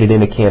participated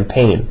in a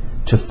campaign,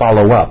 to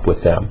follow up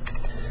with them.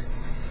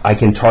 I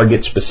can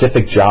target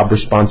specific job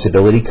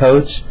responsibility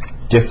codes,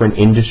 different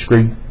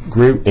industry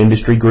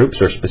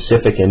groups or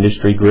specific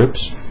industry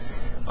groups.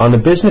 On the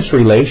business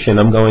relation,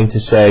 I'm going to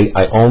say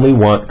I only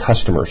want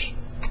customers,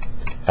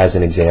 as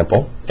an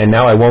example, and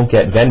now I won't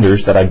get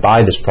vendors that I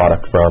buy this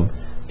product from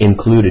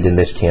included in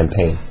this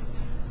campaign.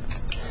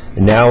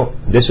 And now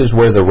this is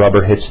where the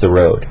rubber hits the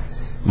road.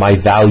 My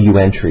value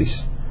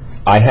entries.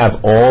 I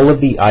have all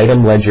of the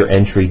item ledger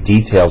entry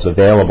details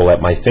available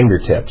at my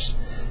fingertips.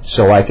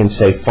 So I can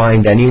say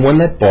find anyone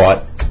that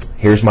bought,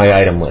 here's my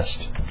item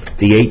list,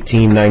 the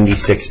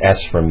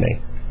 1896S from me.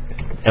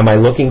 Am I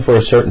looking for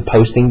a certain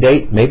posting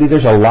date? Maybe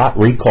there's a lot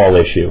recall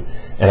issue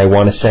and I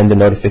want to send a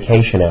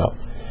notification out.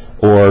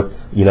 Or,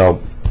 you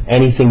know,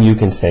 anything you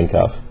can think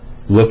of.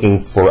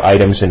 Looking for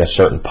items in a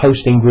certain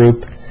posting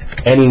group.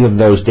 Any of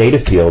those data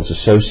fields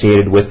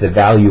associated with the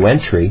value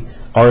entry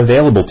are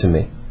available to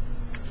me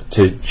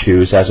to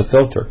choose as a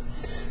filter.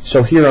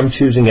 So here I'm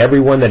choosing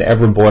everyone that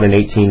ever bought an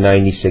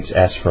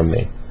 1896S from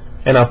me,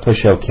 and I'll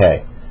push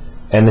OK.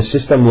 And the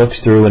system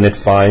looks through and it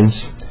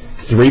finds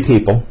 3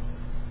 people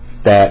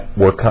that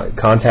were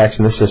contacts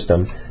in the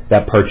system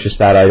that purchased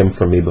that item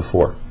from me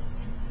before.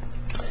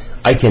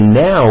 I can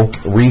now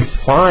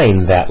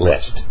refine that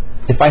list.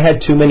 If I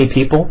had too many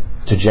people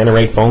to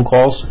generate phone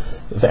calls,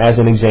 as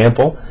an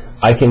example,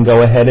 I can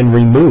go ahead and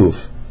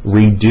remove,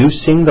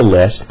 reducing the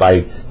list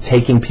by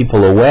taking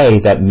people away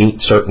that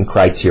meet certain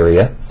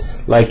criteria.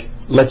 Like,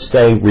 let's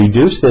say,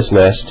 reduce this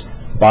list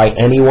by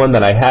anyone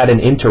that I had an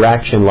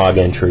interaction log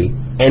entry,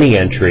 any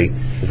entry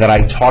that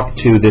I talked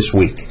to this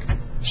week.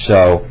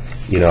 So,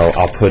 you know,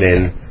 I'll put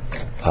in,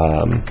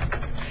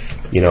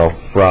 you know,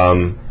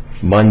 from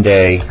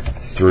Monday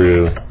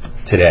through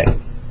today.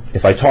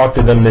 If I talk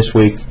to them this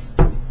week,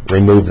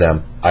 remove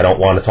them. I don't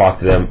want to talk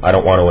to them. I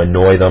don't want to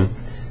annoy them.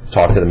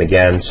 Talk to them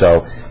again.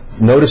 So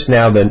notice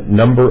now the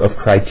number of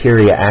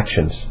criteria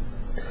actions.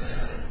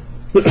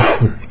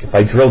 If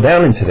I drill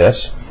down into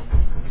this,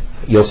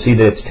 you'll see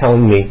that it's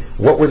telling me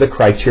what were the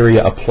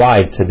criteria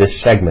applied to this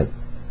segment.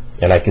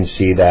 And I can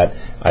see that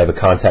I have a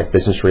contact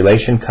business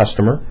relation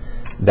customer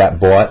that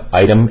bought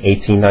item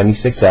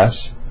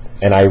 1896S,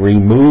 and I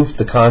removed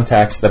the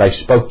contacts that I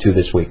spoke to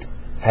this week,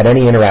 had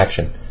any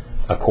interaction,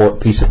 a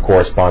piece of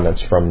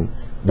correspondence from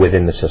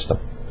within the system.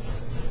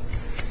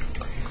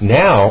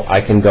 Now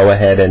I can go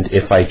ahead and,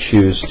 if I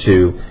choose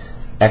to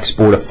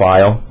export a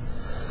file,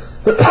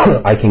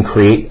 I can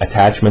create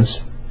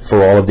attachments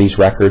for all of these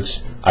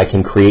records. I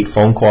can create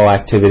phone call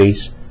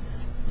activities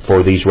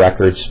for these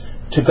records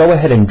to go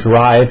ahead and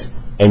drive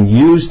and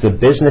use the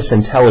business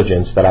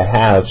intelligence that I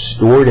have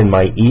stored in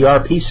my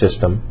ERP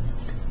system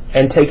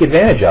and take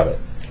advantage of it,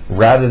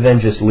 rather than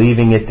just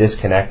leaving it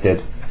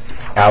disconnected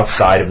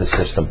outside of the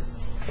system.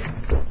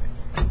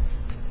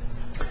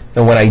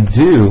 And when I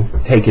do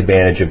take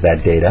advantage of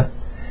that data,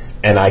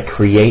 and I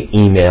create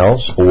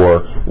emails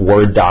or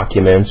Word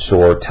documents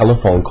or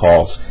telephone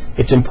calls,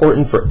 it's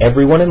important for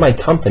everyone in my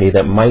company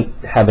that might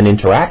have an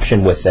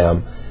interaction with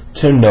them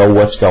to know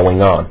what's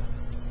going on.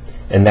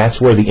 And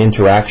that's where the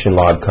interaction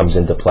log comes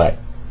into play.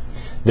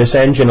 This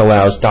engine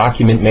allows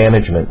document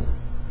management,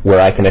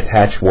 where I can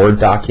attach Word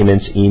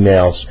documents,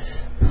 emails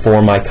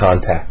for my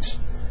contacts.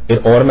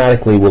 It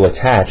automatically will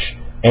attach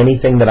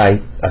anything that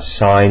I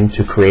assign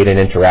to create an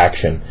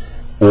interaction.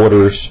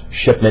 Orders,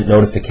 shipment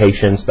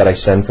notifications that I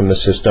send from the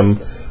system,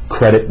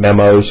 credit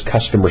memos,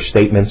 customer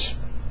statements,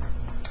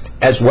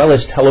 as well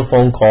as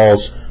telephone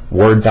calls,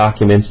 Word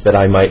documents that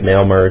I might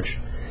mail merge.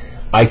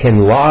 I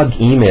can log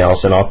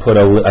emails, and I put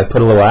a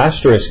little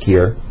asterisk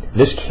here.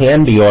 This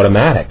can be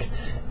automatic.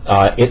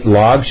 It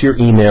logs your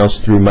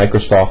emails through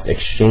Microsoft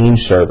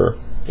Exchange Server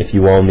if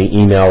you own the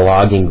email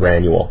logging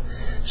granule.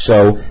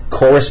 So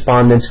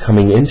correspondence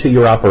coming into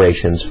your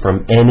operations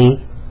from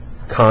any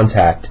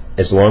contact,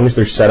 as long as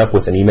they're set up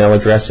with an email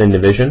address in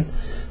Navision,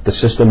 the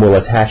system will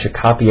attach a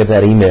copy of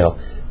that email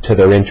to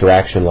their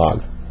interaction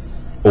log.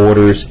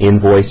 orders,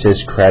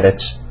 invoices,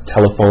 credits,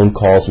 telephone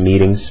calls,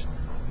 meetings.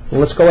 And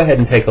let's go ahead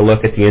and take a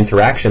look at the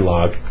interaction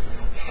log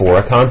for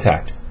a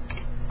contact.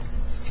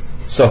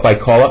 So if I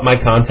call up my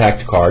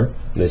contact card,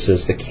 this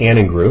is the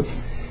Canon Group,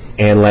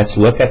 and let's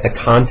look at the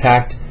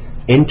contact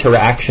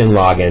interaction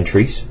log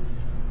entries.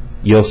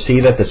 You'll see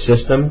that the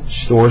system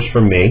stores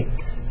for me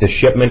the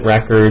shipment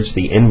records,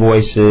 the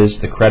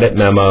invoices, the credit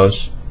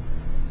memos,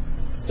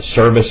 the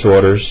service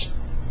orders.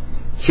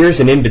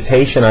 Here's an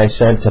invitation I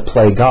sent to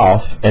play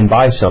golf and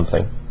buy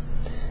something,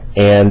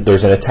 and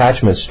there's an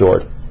attachment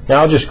stored.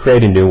 Now I'll just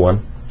create a new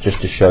one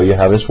just to show you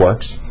how this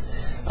works.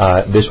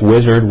 This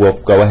wizard will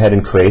go ahead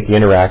and create the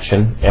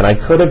interaction, and I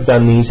could have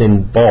done these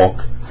in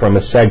bulk from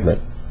a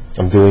segment.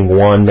 I'm doing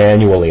one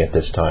manually at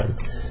this time.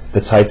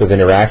 The type of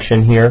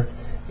interaction here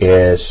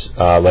is,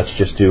 let's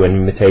just do an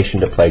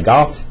invitation to play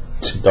golf.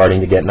 It's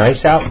starting to get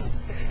nice out,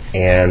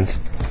 and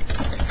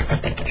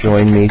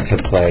join me to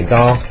play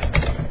golf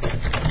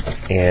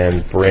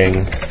and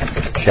bring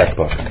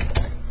checkbook.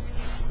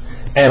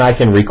 And I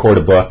can record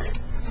a book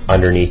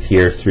underneath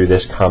here through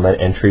this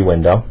comment entry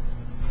window.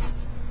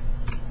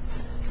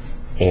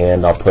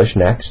 And I'll push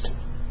next.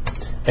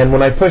 And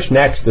when I push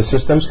next, the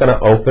system's going to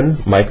open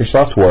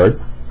Microsoft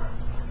Word,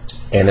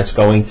 and it's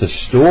going to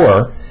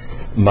store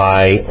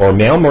or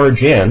mail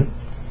merge in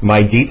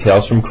my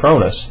details from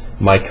Cronus,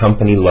 my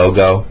company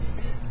logo,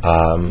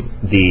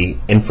 the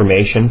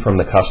information from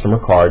the customer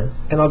card,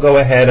 and I'll go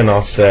ahead and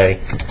I'll say,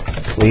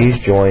 please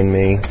join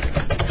me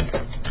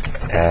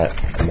at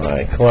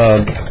my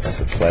club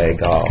to play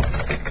golf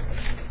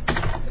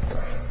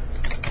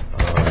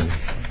on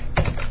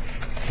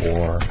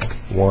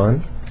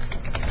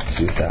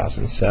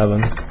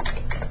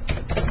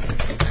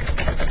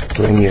 4/1/2007.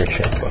 Bring your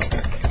checkbook.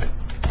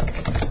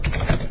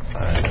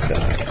 I've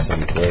got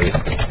some great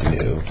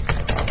new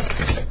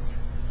products.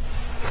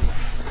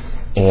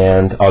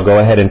 And I'll go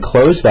ahead and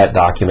close that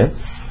document,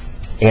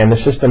 and the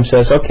system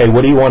says, okay,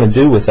 what do you want to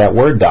do with that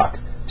Word doc?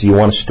 Do you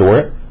want to store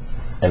it?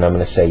 And I'm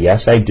going to say,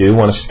 yes, I do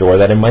want to store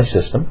that in my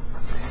system.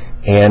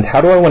 And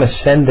how do I want to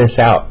send this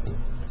out?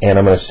 And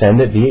I'm going to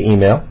send it via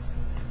email.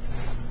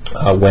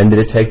 When did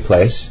it take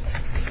place?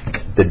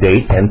 The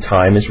date and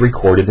time is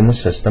recorded in the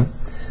system.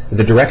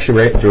 The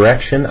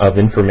direction of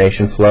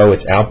information flow,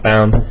 it's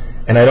outbound,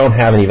 and I don't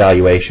have an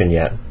evaluation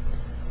yet.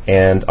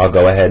 And I'll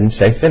go ahead and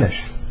say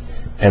finish.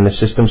 And the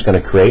system's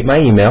going to create my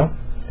email.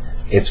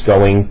 It's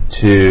going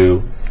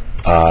to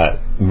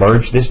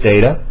merge this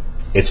data.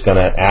 It's going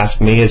to ask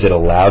me, is it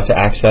allowed to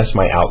access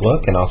my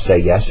Outlook? And I'll say,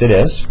 yes, it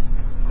is.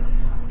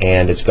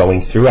 And it's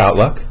going through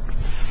Outlook.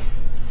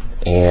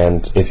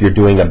 And if you're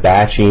doing a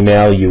batch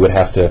email, you would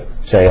have to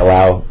say,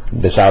 allow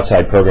this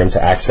outside program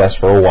to access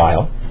for a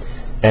while.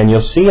 And you'll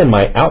see in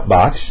my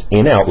outbox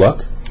in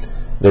Outlook,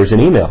 there's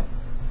an email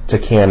to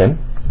Canon,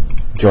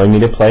 join me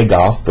to play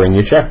golf, bring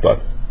your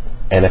checkbook.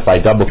 And if I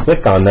double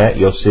click on that,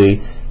 you'll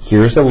see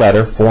here's a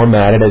letter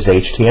formatted as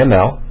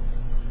HTML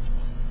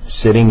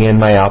sitting in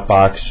my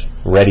outbox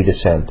ready to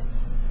send.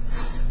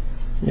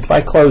 If I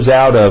close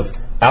out of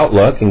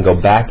Outlook and go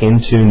back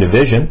into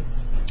Navision,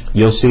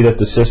 you'll see that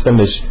the system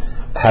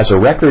has a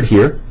record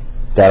here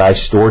that I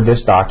stored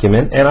this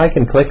document, and I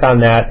can click on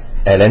that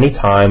at any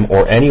time,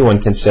 or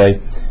anyone can say,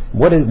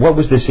 what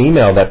was this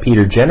email that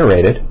Peter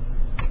generated,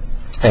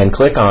 and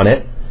click on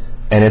it,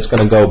 and it's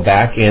going to go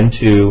back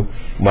into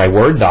my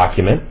Word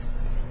document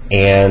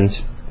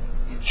and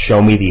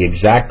show me the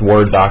exact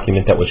Word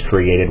document that was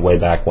created way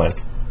back when.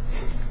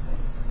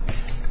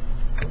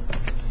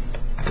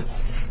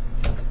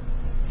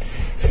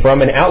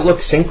 From an Outlook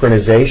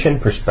synchronization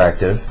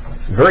perspective,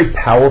 a very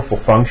powerful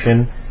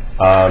function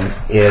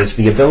is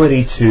the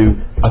ability to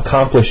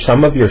accomplish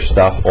some of your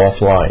stuff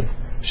offline,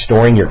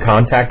 storing your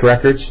contact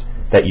records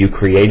that you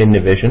create in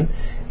Navision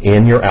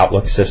in your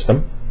Outlook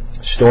system,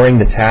 storing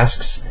the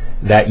tasks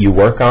that you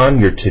work on,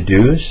 your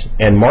to-dos,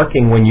 and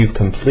marking when you've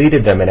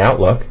completed them in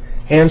Outlook,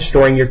 and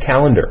storing your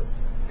calendar.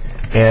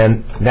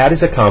 And that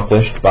is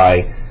accomplished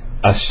by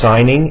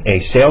assigning a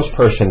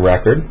salesperson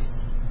record.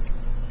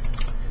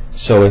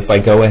 So if I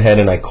go ahead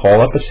and I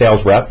call up a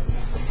sales rep,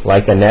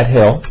 like Annette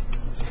Hill,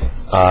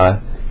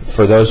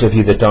 for those of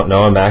you that don't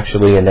know, I'm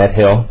actually Annette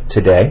Hill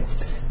today,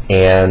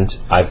 and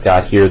I've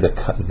got here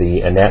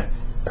the Annette,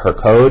 her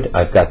code,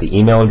 I've got the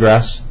email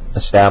address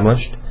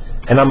established,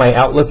 and on my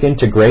Outlook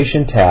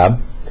integration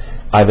tab,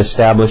 I've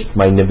established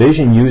my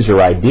Navision user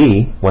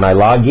ID. When I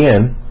log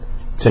in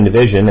to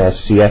Navision as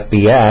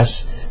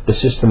CFBS, the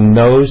system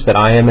knows that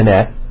I am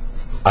Annette,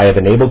 I have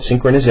enabled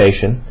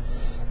synchronization,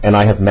 and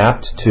I have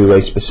mapped to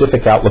a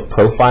specific Outlook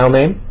profile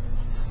name,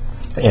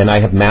 and I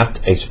have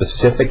mapped a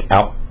specific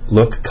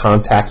Outlook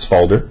contacts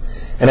folder,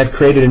 and I've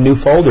created a new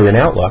folder in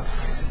Outlook.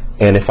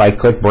 And if I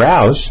click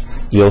Browse,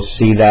 you'll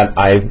see that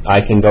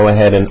I can go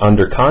ahead and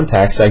under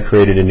Contacts, I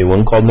created a new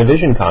one called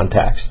Navision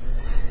Contacts.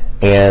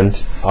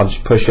 And I'll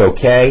just push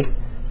OK,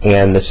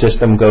 and the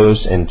system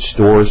goes and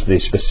stores the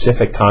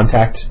specific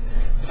contact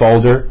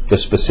folder, the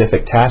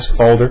specific task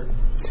folder,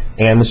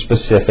 and the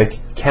specific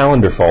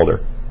calendar folder.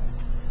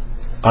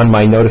 on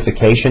my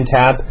notification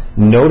tab,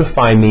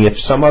 notify me if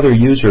some other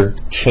user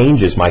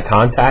changes my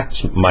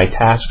contacts, my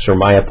tasks, or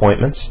my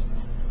appointments.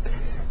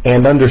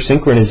 And under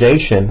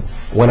synchronization,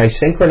 when I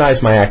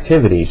synchronize my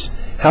activities,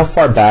 how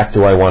far back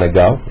do I want to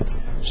go?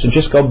 So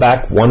just go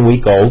back 1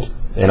 week old,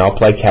 and I'll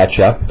play catch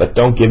up, but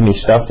don't give me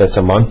stuff that's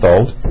a month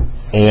old,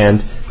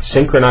 and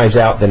synchronize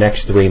out the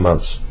next 3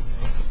 months.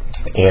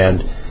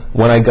 And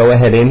when I go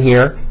ahead in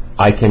here,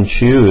 I can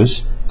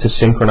choose to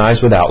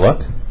synchronize with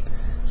Outlook.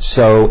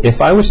 So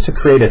if I was to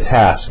create a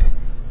task,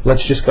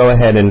 let's just go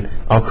ahead and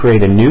I'll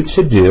create a new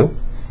to-do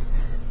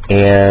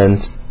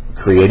and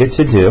create a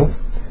to-do,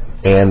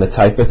 and the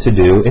type of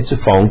to-do, it's a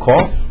phone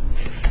call,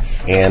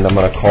 and I'm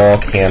going to call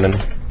Canon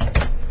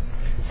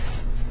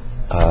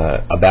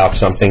about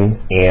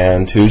something,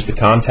 and who's the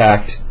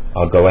contact?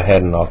 I'll go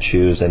ahead and I'll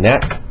choose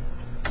Annette.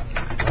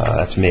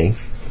 That's me.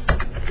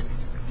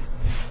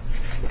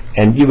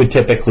 And you would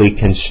typically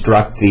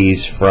construct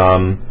these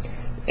from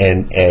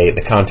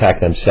the contact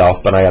themselves,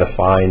 but I got to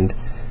find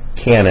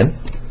Canon,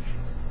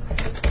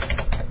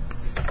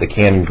 the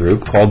Canon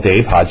group, call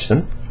Dave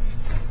Hodgson,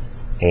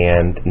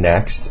 and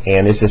next.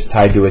 And is this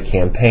tied to a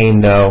campaign?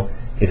 No.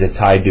 Is it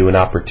tied to an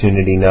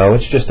opportunity? No.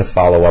 It's just a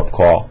follow-up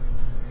call.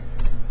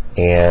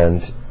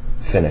 And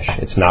finish.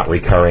 It's not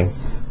recurring.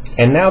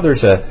 And now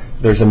there's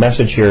a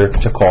message here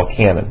to call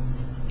Canon.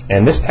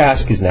 And this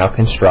task is now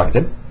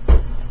constructed.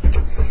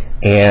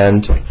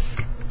 And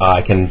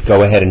I can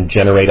go ahead and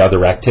generate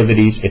other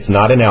activities. It's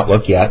not in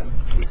Outlook yet,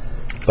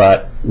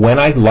 but when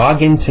I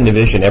log into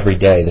Navision every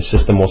day, the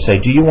system will say,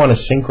 do you want to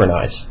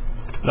synchronize?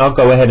 And I'll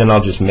go ahead and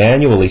I'll just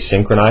manually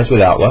synchronize with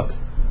Outlook.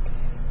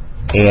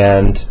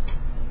 And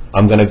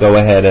I'm going to go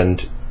ahead and,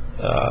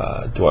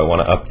 do I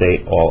want to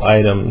update all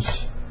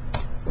items?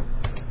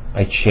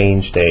 I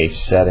changed a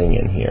setting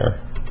in here.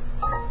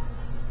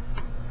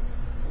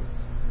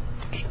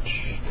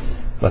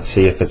 Let's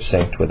see if it's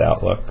synced with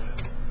Outlook.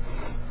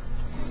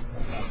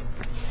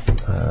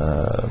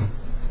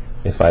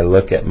 If I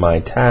look at my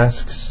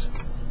tasks,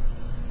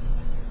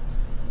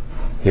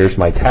 here's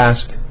my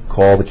task,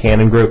 call the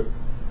Canon group,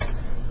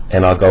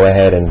 and I'll go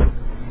ahead and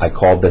I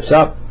called this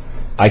up.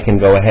 I can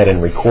go ahead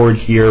and record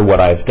here what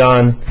I've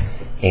done,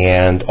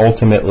 and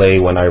ultimately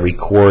when I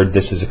record,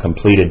 this is a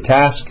completed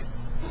task,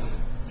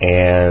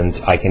 and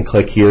I can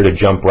click here to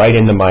jump right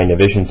into my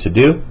Navision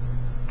to-do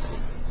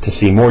to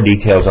see more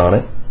details on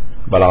it,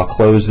 but I'll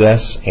close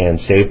this and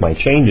save my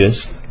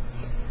changes.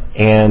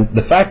 And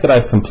the fact that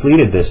I've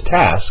completed this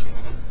task,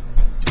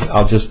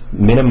 I'll just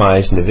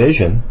minimize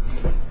Navision,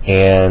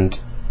 and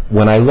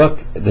when I look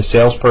at the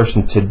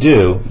salesperson to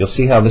do, you'll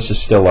see how this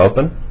is still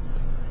open.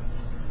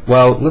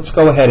 Well, let's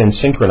go ahead and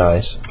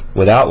synchronize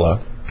with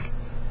Outlook.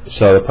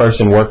 So the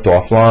person worked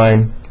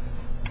offline,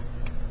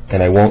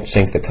 and I won't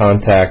sync the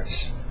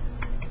contacts,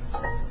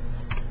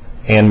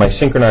 and my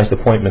synchronized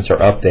appointments are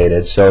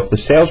updated. So if the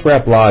sales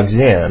rep logs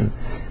in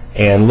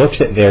and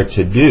looks at their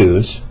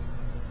to-dos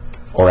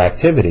or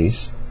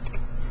activities,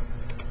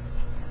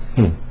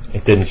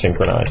 it didn't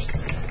synchronize.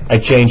 I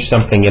changed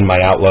something in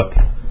my Outlook,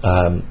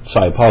 so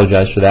I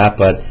apologize for that,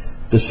 but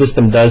the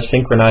system does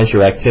synchronize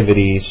your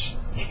activities,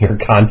 your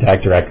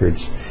contact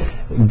records.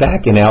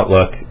 Back in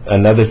Outlook,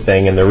 another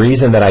thing, and the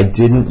reason that I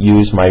didn't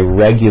use my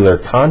regular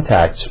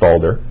contacts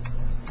folder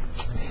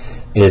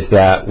is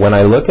that when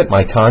I look at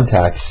my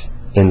contacts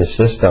in the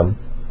system,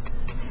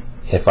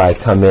 if I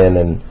come in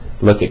and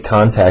look at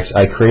contacts,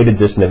 I created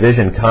this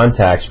Navision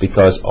contacts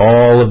because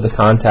all of the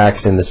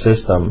contacts in the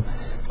system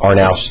are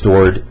now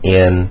stored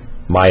in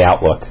my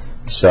Outlook.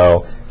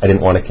 So I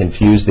didn't want to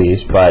confuse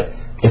these, but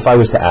if I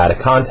was to add a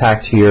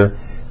contact here,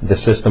 the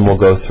system will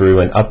go through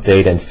and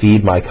update and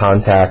feed my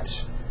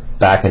contacts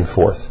back and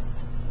forth.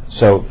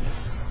 So,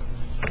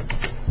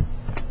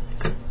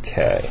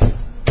 okay.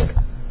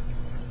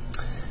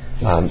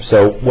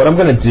 So what I'm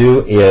going to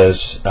do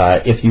is,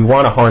 if you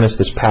want to harness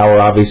this power,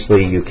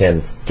 obviously you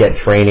can get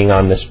training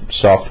on this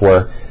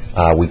software.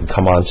 We can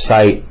come on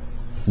site.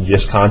 You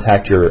just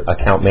contact your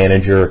account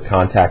manager,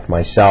 contact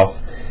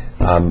myself.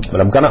 But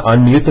I'm going to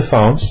unmute the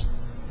phones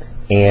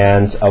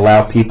and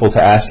allow people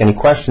to ask any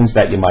questions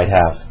that you might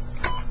have.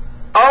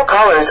 All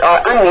callers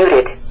are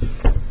unmuted.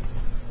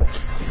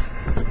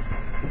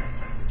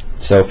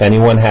 So if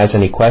anyone has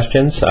any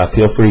questions,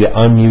 feel free to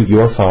unmute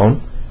your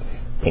phone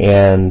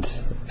and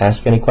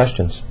ask any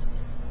questions.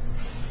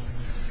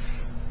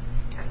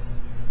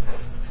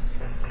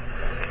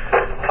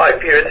 Hi,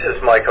 Peter. This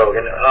is Mike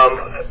Hogan.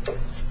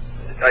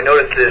 I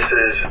noticed this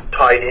is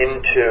tied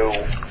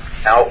into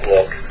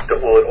Outlook.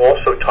 Will it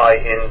also tie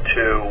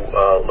into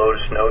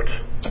Lotus Notes?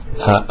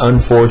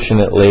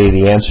 Unfortunately,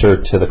 the answer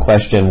to the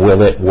question,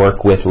 will it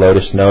work with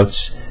Lotus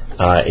Notes,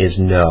 is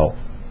no.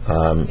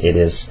 It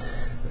is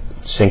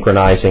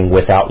synchronizing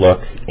with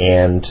Outlook,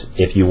 and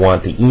if you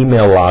want the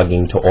email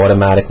logging to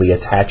automatically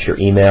attach your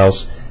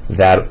emails,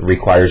 that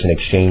requires an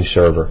Exchange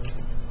server.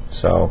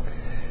 So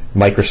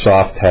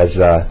Microsoft has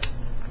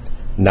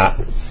not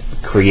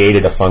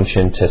created a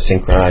function to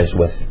synchronize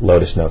with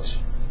Lotus Notes.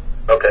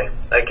 Okay,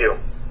 thank you.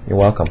 You're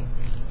welcome.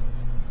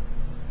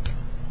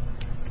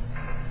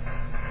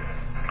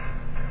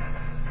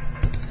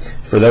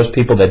 For those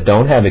people that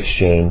don't have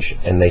Exchange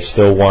and they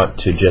still want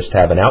to just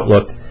have an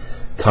Outlook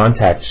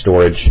contact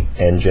storage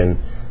engine,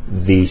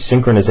 the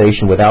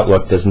synchronization with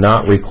Outlook does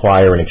not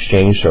require an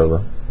Exchange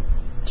server.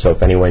 So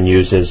if anyone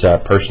uses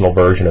a personal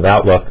version of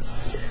Outlook,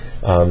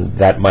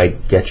 that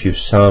might get you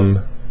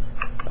some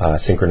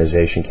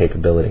synchronization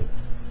capability.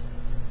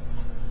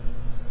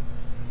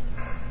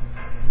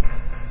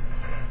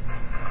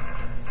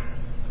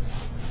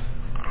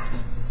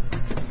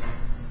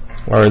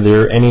 Are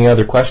there any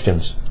other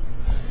questions?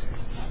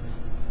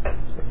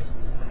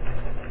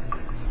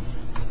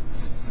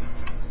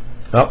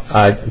 Well,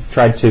 I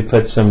tried to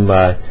put some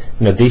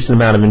decent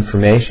amount of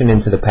information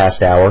into the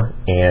past hour,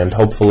 and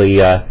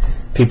hopefully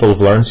people have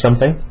learned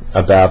something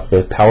about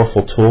the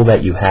powerful tool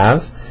that you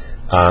have.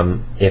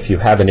 If you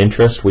have an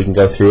interest, we can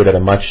go through it at a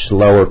much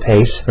slower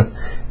pace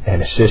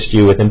and assist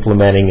you with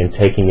implementing and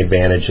taking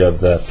advantage of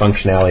the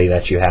functionality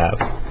that you have.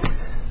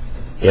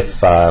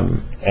 If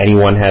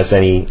anyone has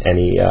any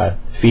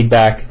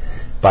feedback,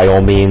 by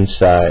all means,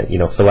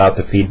 fill out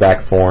the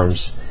feedback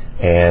forms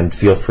and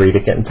feel free to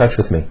get in touch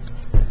with me.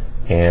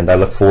 And I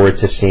look forward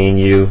to seeing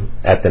you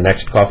at the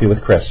next Coffee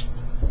with Chris.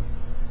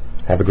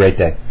 Have a great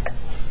day.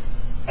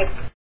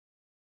 Thanks.